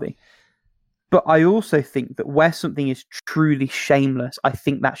to the hobby. But I also think that where something is truly shameless, I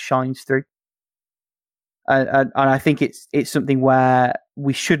think that shines through. And I think it's something where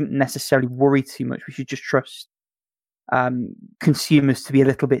we shouldn't necessarily worry too much. We should just trust consumers to be a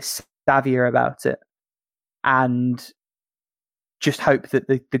little bit savvier about it and just hope that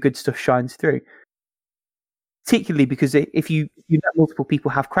the good stuff shines through. particularly because if you let multiple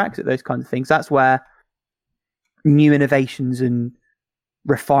people have cracks at those kinds of things, that's where new innovations and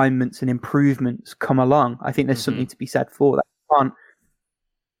refinements and improvements come along. I think there's something to be said for that. You can't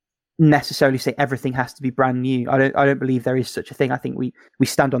necessarily say everything has to be brand new. I don't believe there is such a thing. I think we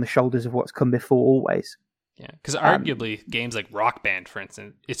stand on the shoulders of what's come before always. Yeah, because arguably games like Rock Band, for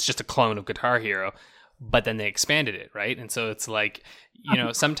instance, it's just a clone of Guitar Hero, but then they expanded it, right? And so it's like,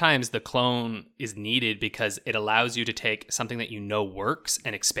 sometimes the clone is needed because it allows you to take something that works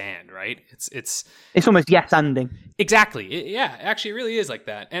and expand, right? It's almost yes-anding. Exactly. Actually, it really is like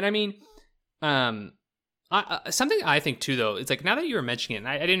that. And I mean, something I think too, though, it's like now that you were mentioning it, and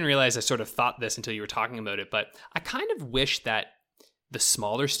I didn't realize I sort of thought this until you were talking about it, but I kind of wish that the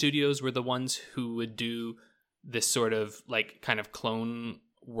smaller studios were the ones who would do this sort of like kind of clone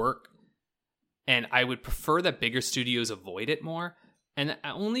work. And I would prefer that bigger studios avoid it more. And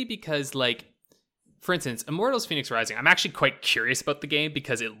only because, like, for instance, Immortals Phoenix Rising, I'm actually quite curious about the game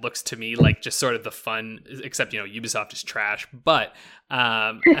because it looks to me like just sort of the fun, except, Ubisoft is trash. But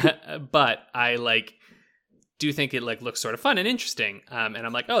but I do think it looks sort of fun and interesting. And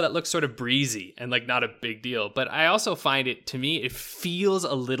I'm like, oh, that looks sort of breezy and not a big deal. But I also find it feels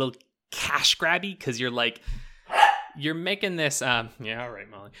a little cash grabby because you're making this, all right,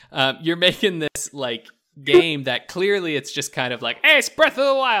 Molly. You're making this game that clearly it's just kind of hey, it's Breath of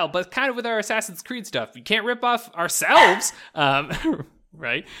the Wild, but kind of with our Assassin's Creed stuff. You can't rip off ourselves,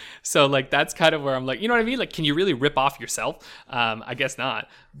 right? So that's kind of where I'm you know what I mean? Can you really rip off yourself? I guess not.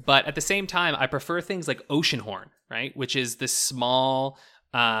 But at the same time, I prefer things like Oceanhorn, right? Which is this small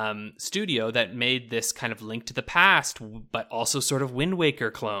studio that made this kind of Link to the Past, but also sort of Wind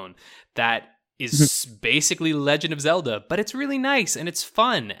Waker clone that is basically Legend of Zelda, but it's really nice and it's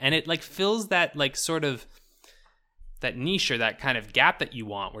fun and it fills that sort of that niche or that kind of gap that you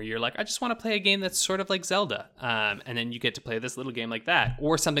want where you're I just want to play a game that's sort of like Zelda, and then you get to play this little game like that,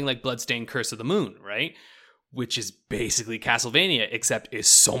 or something like Bloodstained Curse of the Moon, right? Which is basically Castlevania, except is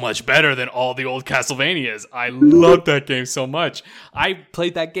so much better than all the old Castlevanias. I love that game so much. I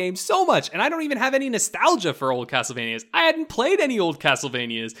played that game so much, and I don't even have any nostalgia for old Castlevanias. I hadn't played any old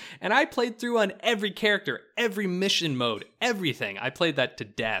Castlevanias, and I played through on every character, every mission mode, everything. I played that to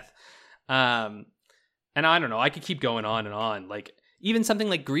death. And I don't know, I could keep going on and on. Even something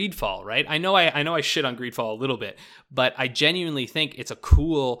like Greedfall, right? I know I shit on Greedfall a little bit, but I genuinely think it's a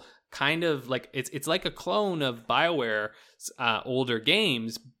cool kind of it's like a clone of BioWare's older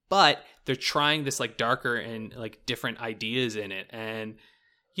games, but they're trying this darker and different ideas in it. And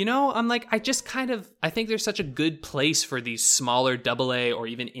I'm I think there's such a good place for these smaller AA or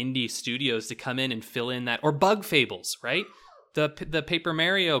even indie studios to come in and fill in that, or Bug Fables, right? The Paper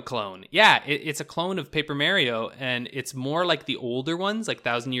Mario clone. Yeah, it's a clone of Paper Mario, and it's more like the older ones, like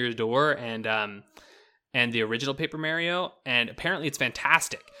Thousand Year Door and the original Paper Mario, and apparently it's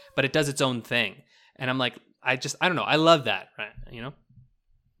fantastic, but it does its own thing. And I'm I don't know, I love that, right?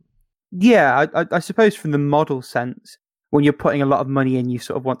 Yeah, I suppose from the model sense, when you're putting a lot of money in, you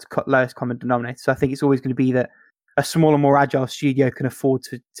sort of want to cut lowest common denominator. So I think it's always going to be that a smaller, more agile studio can afford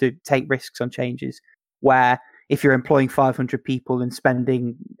to take risks on changes, where if you're employing 500 people and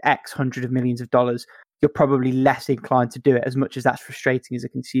spending X hundred of millions of dollars, you're probably less inclined to do it, as much as that's frustrating as a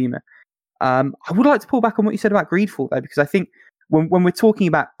consumer. I would like to pull back on what you said about Greedfall, though, because I think when we're talking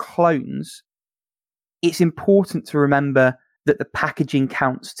about clones, it's important to remember that the packaging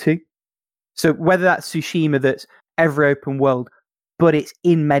counts too. So whether that's Tsushima, that's every open world, but it's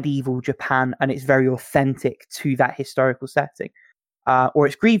in medieval Japan and it's very authentic to that historical setting, or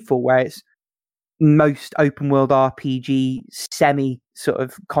it's Greedfall, where it's most open world RPG, semi sort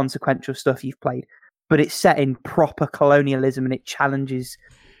of consequential stuff you've played, but it's set in proper colonialism and it challenges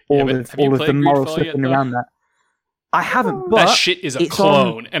all of the moral stuff around that. I haven't, but that shit is a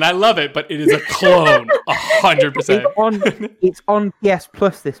clone, and I love it, but it is a clone, 100%. It's on PS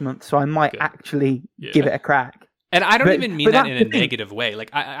Plus this month, so I might actually give it a crack. And I don't even mean that in a negative way.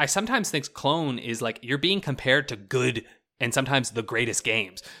 I sometimes think clone is you're being compared to good and sometimes the greatest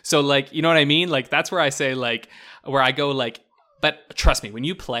games. So you know what I mean? That's where I say where I go but trust me, when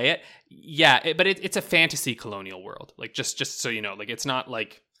you play it, but it's a fantasy colonial world. Just so you know, it's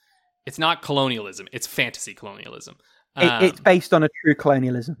not colonialism. It's fantasy colonialism. It's based on a true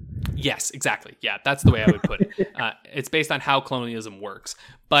colonialism. Yes, exactly. Yeah, that's the way I would put it. It's based on how colonialism works.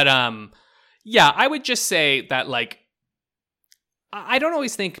 But I would just say that I don't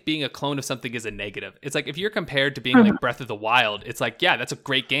always think being a clone of something is a negative. It's if you're compared to being Breath of the Wild, it's yeah, that's a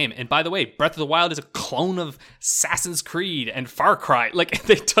great game. And by the way, Breath of the Wild is a clone of Assassin's Creed and Far Cry.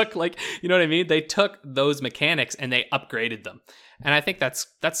 They took you know what I mean? They took those mechanics and they upgraded them. And I think that's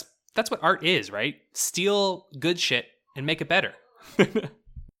that's what art is, right? Steal good shit and make it better.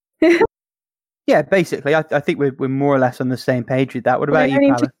 Yeah, basically, I think we're more or less on the same page with that. What about you,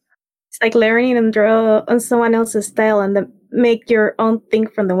 Paula? It's like learning and draw on someone else's style and then make your own thing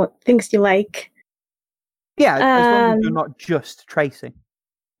from the things you like. Yeah, as long as you're not just tracing.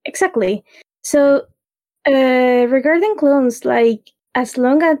 Exactly. So, regarding clones, like, as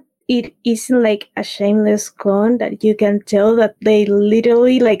long as it isn't like a shameless clone that you can tell that they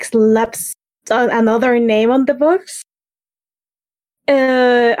literally like slaps another name on the box,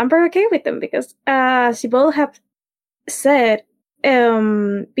 I'm very okay with them because, as you both have said,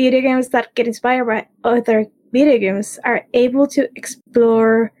 video games that get inspired by other video games are able to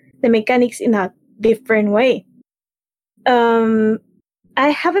explore the mechanics in a different way. I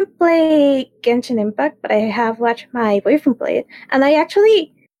haven't played Genshin Impact, but I have watched my boyfriend play it, and I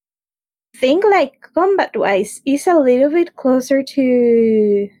actually think, like, combat-wise, is a little bit closer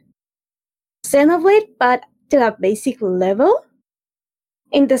to Xenoblade, but to a basic level.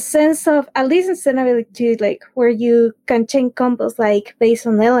 In the sense of, at least in Xenoblade 2, like, where you can change combos, like, based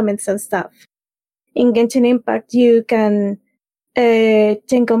on elements and stuff. In Genshin Impact, you can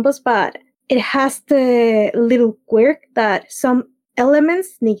change combos, but it has the little quirk that some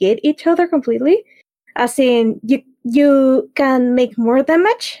elements negate each other completely. As in, you can make more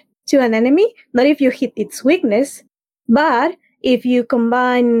damage to an enemy, not if you hit its weakness, but if you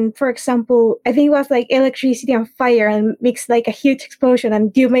combine, for example, I think it was like electricity and fire and mix like a huge explosion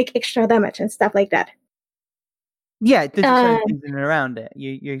and you make extra damage and stuff like that. Yeah, it does certain things in and around it.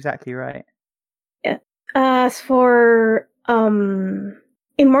 You're exactly right. Yeah. As for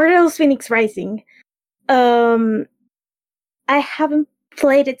Immortals Phoenix Rising, I haven't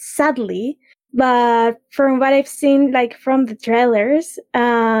played it, sadly, but from what I've seen, like from the trailers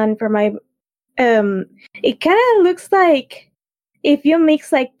and from my, it kind of looks like if you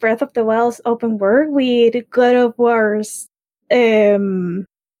mix like Breath of the Wild's open world with God of War's kind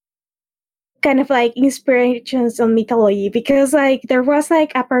of like inspirations on mythology, because like there was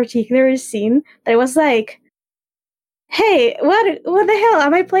like a particular scene that was like, hey, what the hell?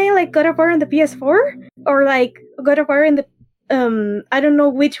 Am I playing like God of War on the PS4? Or like God of War in the I don't know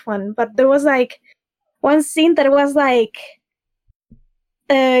which one, but there was like one scene that was like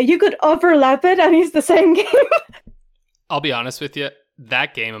you could overlap it and it's the same game. I'll be honest with you,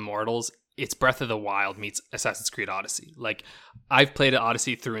 that game, Immortals, it's Breath of the Wild meets Assassin's Creed Odyssey. Like, I've played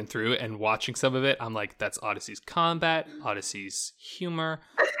Odyssey through and through, and watching some of it, I'm like, that's Odyssey's combat, Odyssey's humor,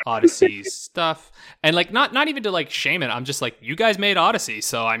 Odyssey's stuff. And like, not even to like shame it, I'm just like, you guys made Odyssey,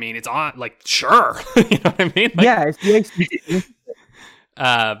 so I mean, it's on, like, sure. You know what I mean? Like, yeah, it's the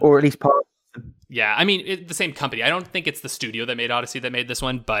or at least part. Yeah, I mean, the same company. I don't think it's the studio that made Odyssey that made this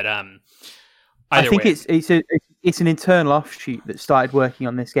one, but I think it's an internal offshoot that started working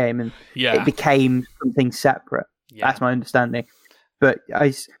on this game, and it became something separate. Yeah. That's my understanding. But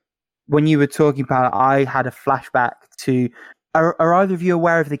when you were talking about it, I had a flashback to. Are either of you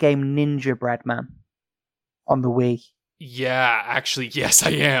aware of the game Ninja Bread Man on the Wii? Yeah, actually, yes,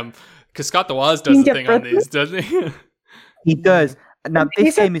 I am. Because Scott the Woz does the thing on these, doesn't he? He does. Now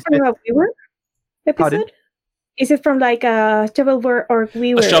this game is. Episode? Pardon? Is it from like a shovelware or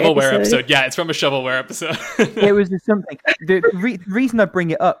WiiWare a shovelware episode? Yeah, it's from a shovelware episode. It was something. The reason I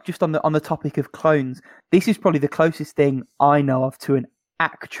bring it up, just on the topic of clones, this is probably the closest thing I know of to an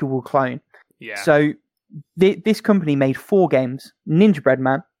actual clone. Yeah. So this company made 4 games: Ninja Bread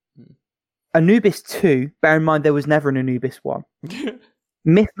Man, Anubis 2. Bear in mind there was never an Anubis 1.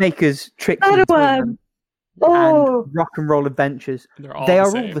 Mythmakers, Tricks and Twins, and Rock and Roll Adventures. They are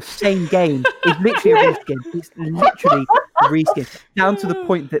all the same game. It's literally a reskin. It's literally a reskin. Down to the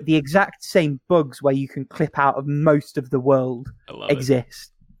point that the exact same bugs where you can clip out of most of the world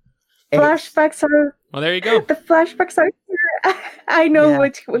exist. Flashbacks are... Well, there you go. The flashbacks are... I know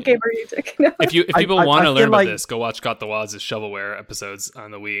what game are you talking about. If people want to learn about this, go watch Scott the Woz's shovelware episodes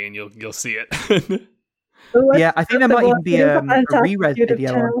on the Wii and you'll see it. Yeah, I think there might even be a re-res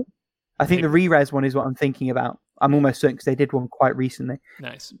video on. I think the re-res one is what I'm thinking about. I'm almost certain because they did one quite recently.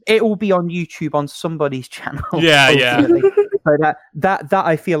 Nice. It will be on YouTube on somebody's channel. Yeah. So that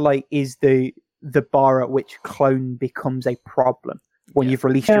I feel like is the bar at which clone becomes a problem when you've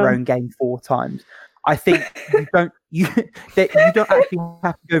released your own game 4 times. I think you don't actually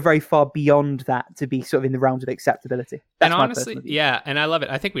have to go very far beyond that to be sort of in the realms of acceptability. That's and honestly, and I love it.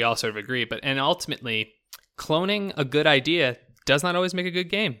 I think we all sort of agree. And ultimately, cloning a good idea does not always make a good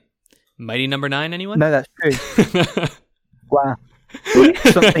game. Mighty Number 9, anyone? No, that's true. Wow.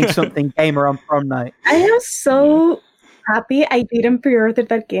 something gamer on prom night. I am so happy I didn't pre-order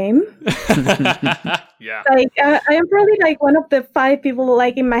that game. Yeah. Like I am probably like one of the 5 people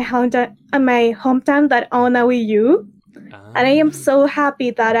like in my hometown that own a Wii U, and I am so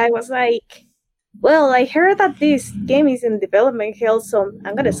happy that I was like, well, I heard that this game is in development hell, so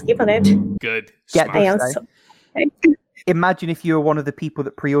I'm gonna skip on it. Good. Get Smart. I am this, so. Imagine if you were one of the people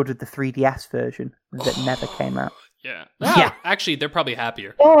that pre-ordered the 3DS version that never came out. Yeah. Yeah. Actually, they're probably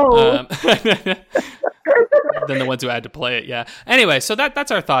happier. Oh, Than the ones who had to play it. Yeah. Anyway, so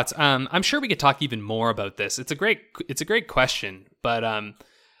that's our thoughts. I'm sure we could talk even more about this. It's a great question, but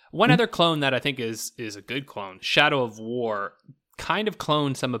one other clone that I think is a good clone, Shadow of War, kind of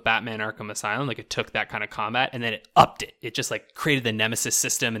cloned some of Batman Arkham Asylum. Like it took that kind of combat and then it upped it. It just like created the Nemesis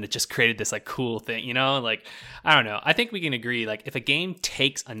system and it just created this like cool thing, you know? Like, I don't know. I think we can agree, like if a game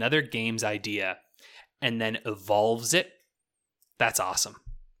takes another game's idea and then evolves it, that's awesome.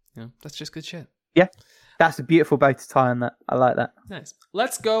 You know, that's just good shit. Yeah. That's a beautiful bow to tie on that. I like that. Nice.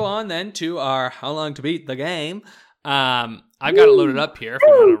 Let's go on then to our How Long to Beat the Game. I've got it loaded up here if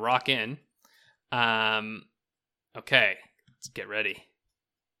we want to rock in. Okay. Let's get ready.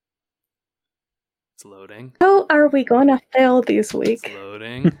 It's loading. how are we gonna fail this week? It's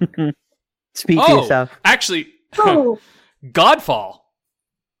loading. Speak for yourself. Actually, Oh, Godfall.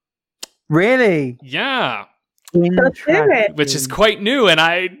 Really? Yeah. let's do it. Which is quite new, and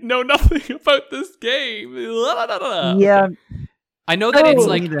I know nothing about this game. Yeah. Okay. I know that it's Oh.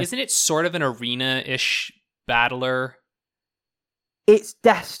 like, Neither. isn't it sort of an arena-ish battler? It's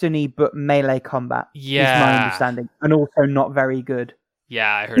Destiny, but melee combat. Is my Yeah. understanding. And also not very good.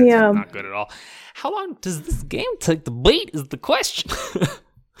 Yeah, I heard Yeah. it's not good at all. How long does this game take to beat is the question.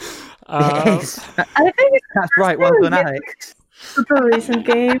 It is. I think it's That's right. Well done, Alex. super recent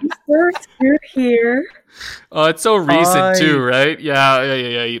games. We're good here. Oh, it's so recent too, I- right?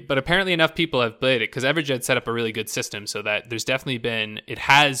 Yeah. But apparently enough people have played it because Everjet set up a really good system so that there's definitely been, it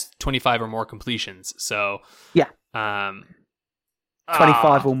has 25 or more completions. So, Yeah.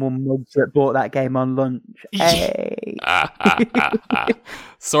 25 ah. or more mugs that bought that game on lunch. Hey.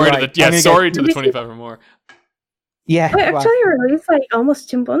 Sorry Right, to I'm gonna sorry go- to the 25 or more. Yeah. It well, actually released like almost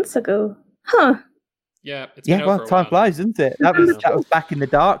 2 months ago. Huh. Yeah, it's been yeah, out well, for a time while. flies, doesn't it? That was back in the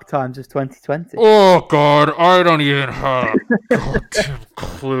dark times of 2020. Oh God, I don't even have a goddamn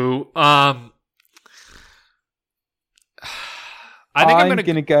clue. I think I'm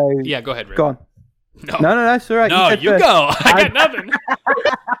gonna go. Yeah, go ahead, Rick. Go on. No, No, it's all right. no, said you first. go. I got nothing.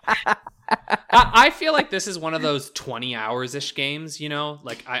 I feel like this is one of those 20 hours ish games. You know,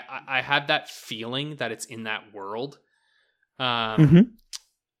 like I had that feeling that it's in that world. Mhm.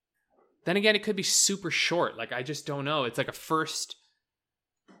 Then again, it could be super short. Like I just don't know. It's like a first.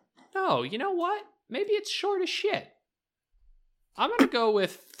 No, you know what? Maybe it's short as shit. I'm gonna go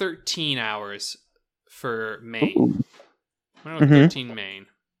with 13 hours for main. Ooh. I'm gonna go with Mhm. 13 main.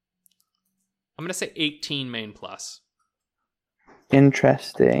 I'm gonna say 18 main plus.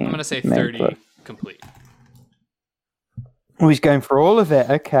 Interesting. I'm gonna say Main 30 plus. complete. Oh, he's going for all of it.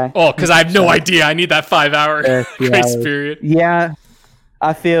 Okay. Oh, because I have no idea. I need that 5 hour 30 grace hours. period. Yeah,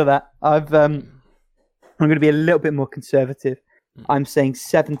 I feel that. I'm going to be a little bit more conservative. I'm saying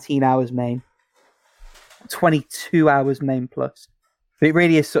 17 hours main, 22 hours main plus. But it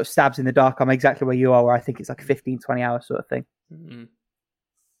really is sort of stabs in the dark. I'm exactly where you are, where I think it's like a 15, 20 hour sort of thing. Mm.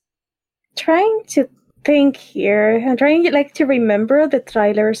 Trying to think here. I'm trying like to remember the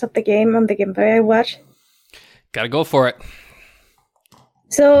trailers of the game on the gameplay I watched. Gotta go for it.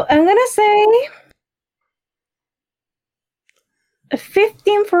 So I'm gonna say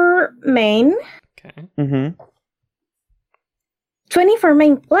 15 for main, Okay. Mm-hmm. 20 for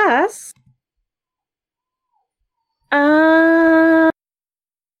main plus,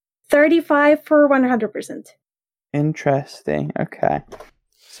 35 for 100%. Interesting. Okay.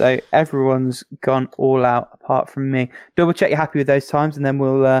 So everyone's gone all out apart from me. Double check you're happy with those times, and then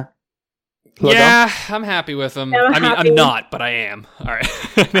we'll plug Yeah, I'm happy with them. I'm I mean, happy. I'm not, but I am. All right.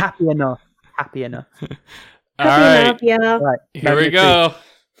 on. Happy enough. Happy enough. All Happy right. enough, yeah. Right. Here we Number go.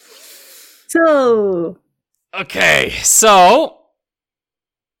 So, Okay, so.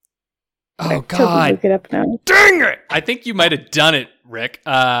 Oh, totally God. look it up now. Dang it! I think you might have done it, Rick.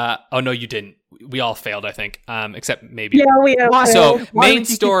 Oh, no, you didn't. We all failed, I think. Except maybe. Yeah, we have. Why? So, Why main would you give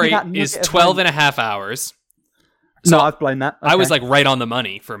me story that nugget is of 12 money? and a half hours. No, So, I've blown that. I was Okay. like right on the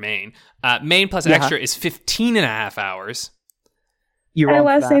money for main. Main plus Yeah. extra is 15 and a half hours. You're I on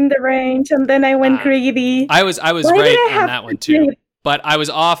was for that. in the range, and then I went greedy. I was Why did right I on have that one to too. do- But I was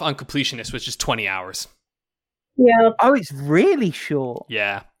off on completionist, which is 20 hours. Yeah, Oh, it's really short.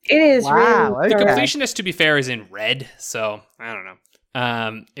 Yeah. it is Wow, really okay. short. Completionist, to be fair, is in red, so I don't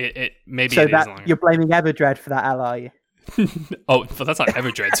know. It maybe So it is that longer. you're blaming Everdread for that, L, are you? Oh, well, that's not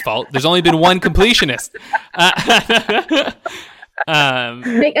Everdread's fault. There's only been one completionist. Like, I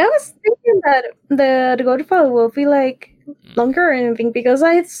was thinking that the Godfather will be like longer or anything because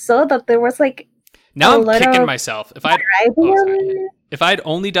I saw that there was like now a I'm lot kicking of myself. If variety. I'd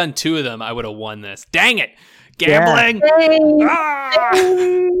only done 2 of them, I would have won this. Dang it. Gambling. Yay. Ah!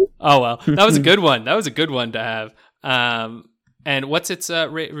 Oh, well. That was a good one. That was a good one to have. And what's its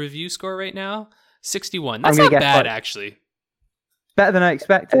review score right now? 61. That's not bad, actually. Better than I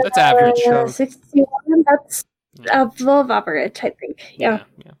expected. That's average. 61, that's above average, I think. Yeah.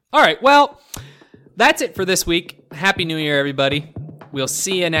 All right. Well, that's it for this week. Happy New Year, everybody. We'll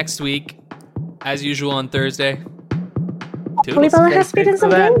see you next week, as usual, on Thursday. Hopefully, Bella has been in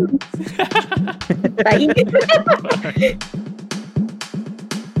some games. Bye.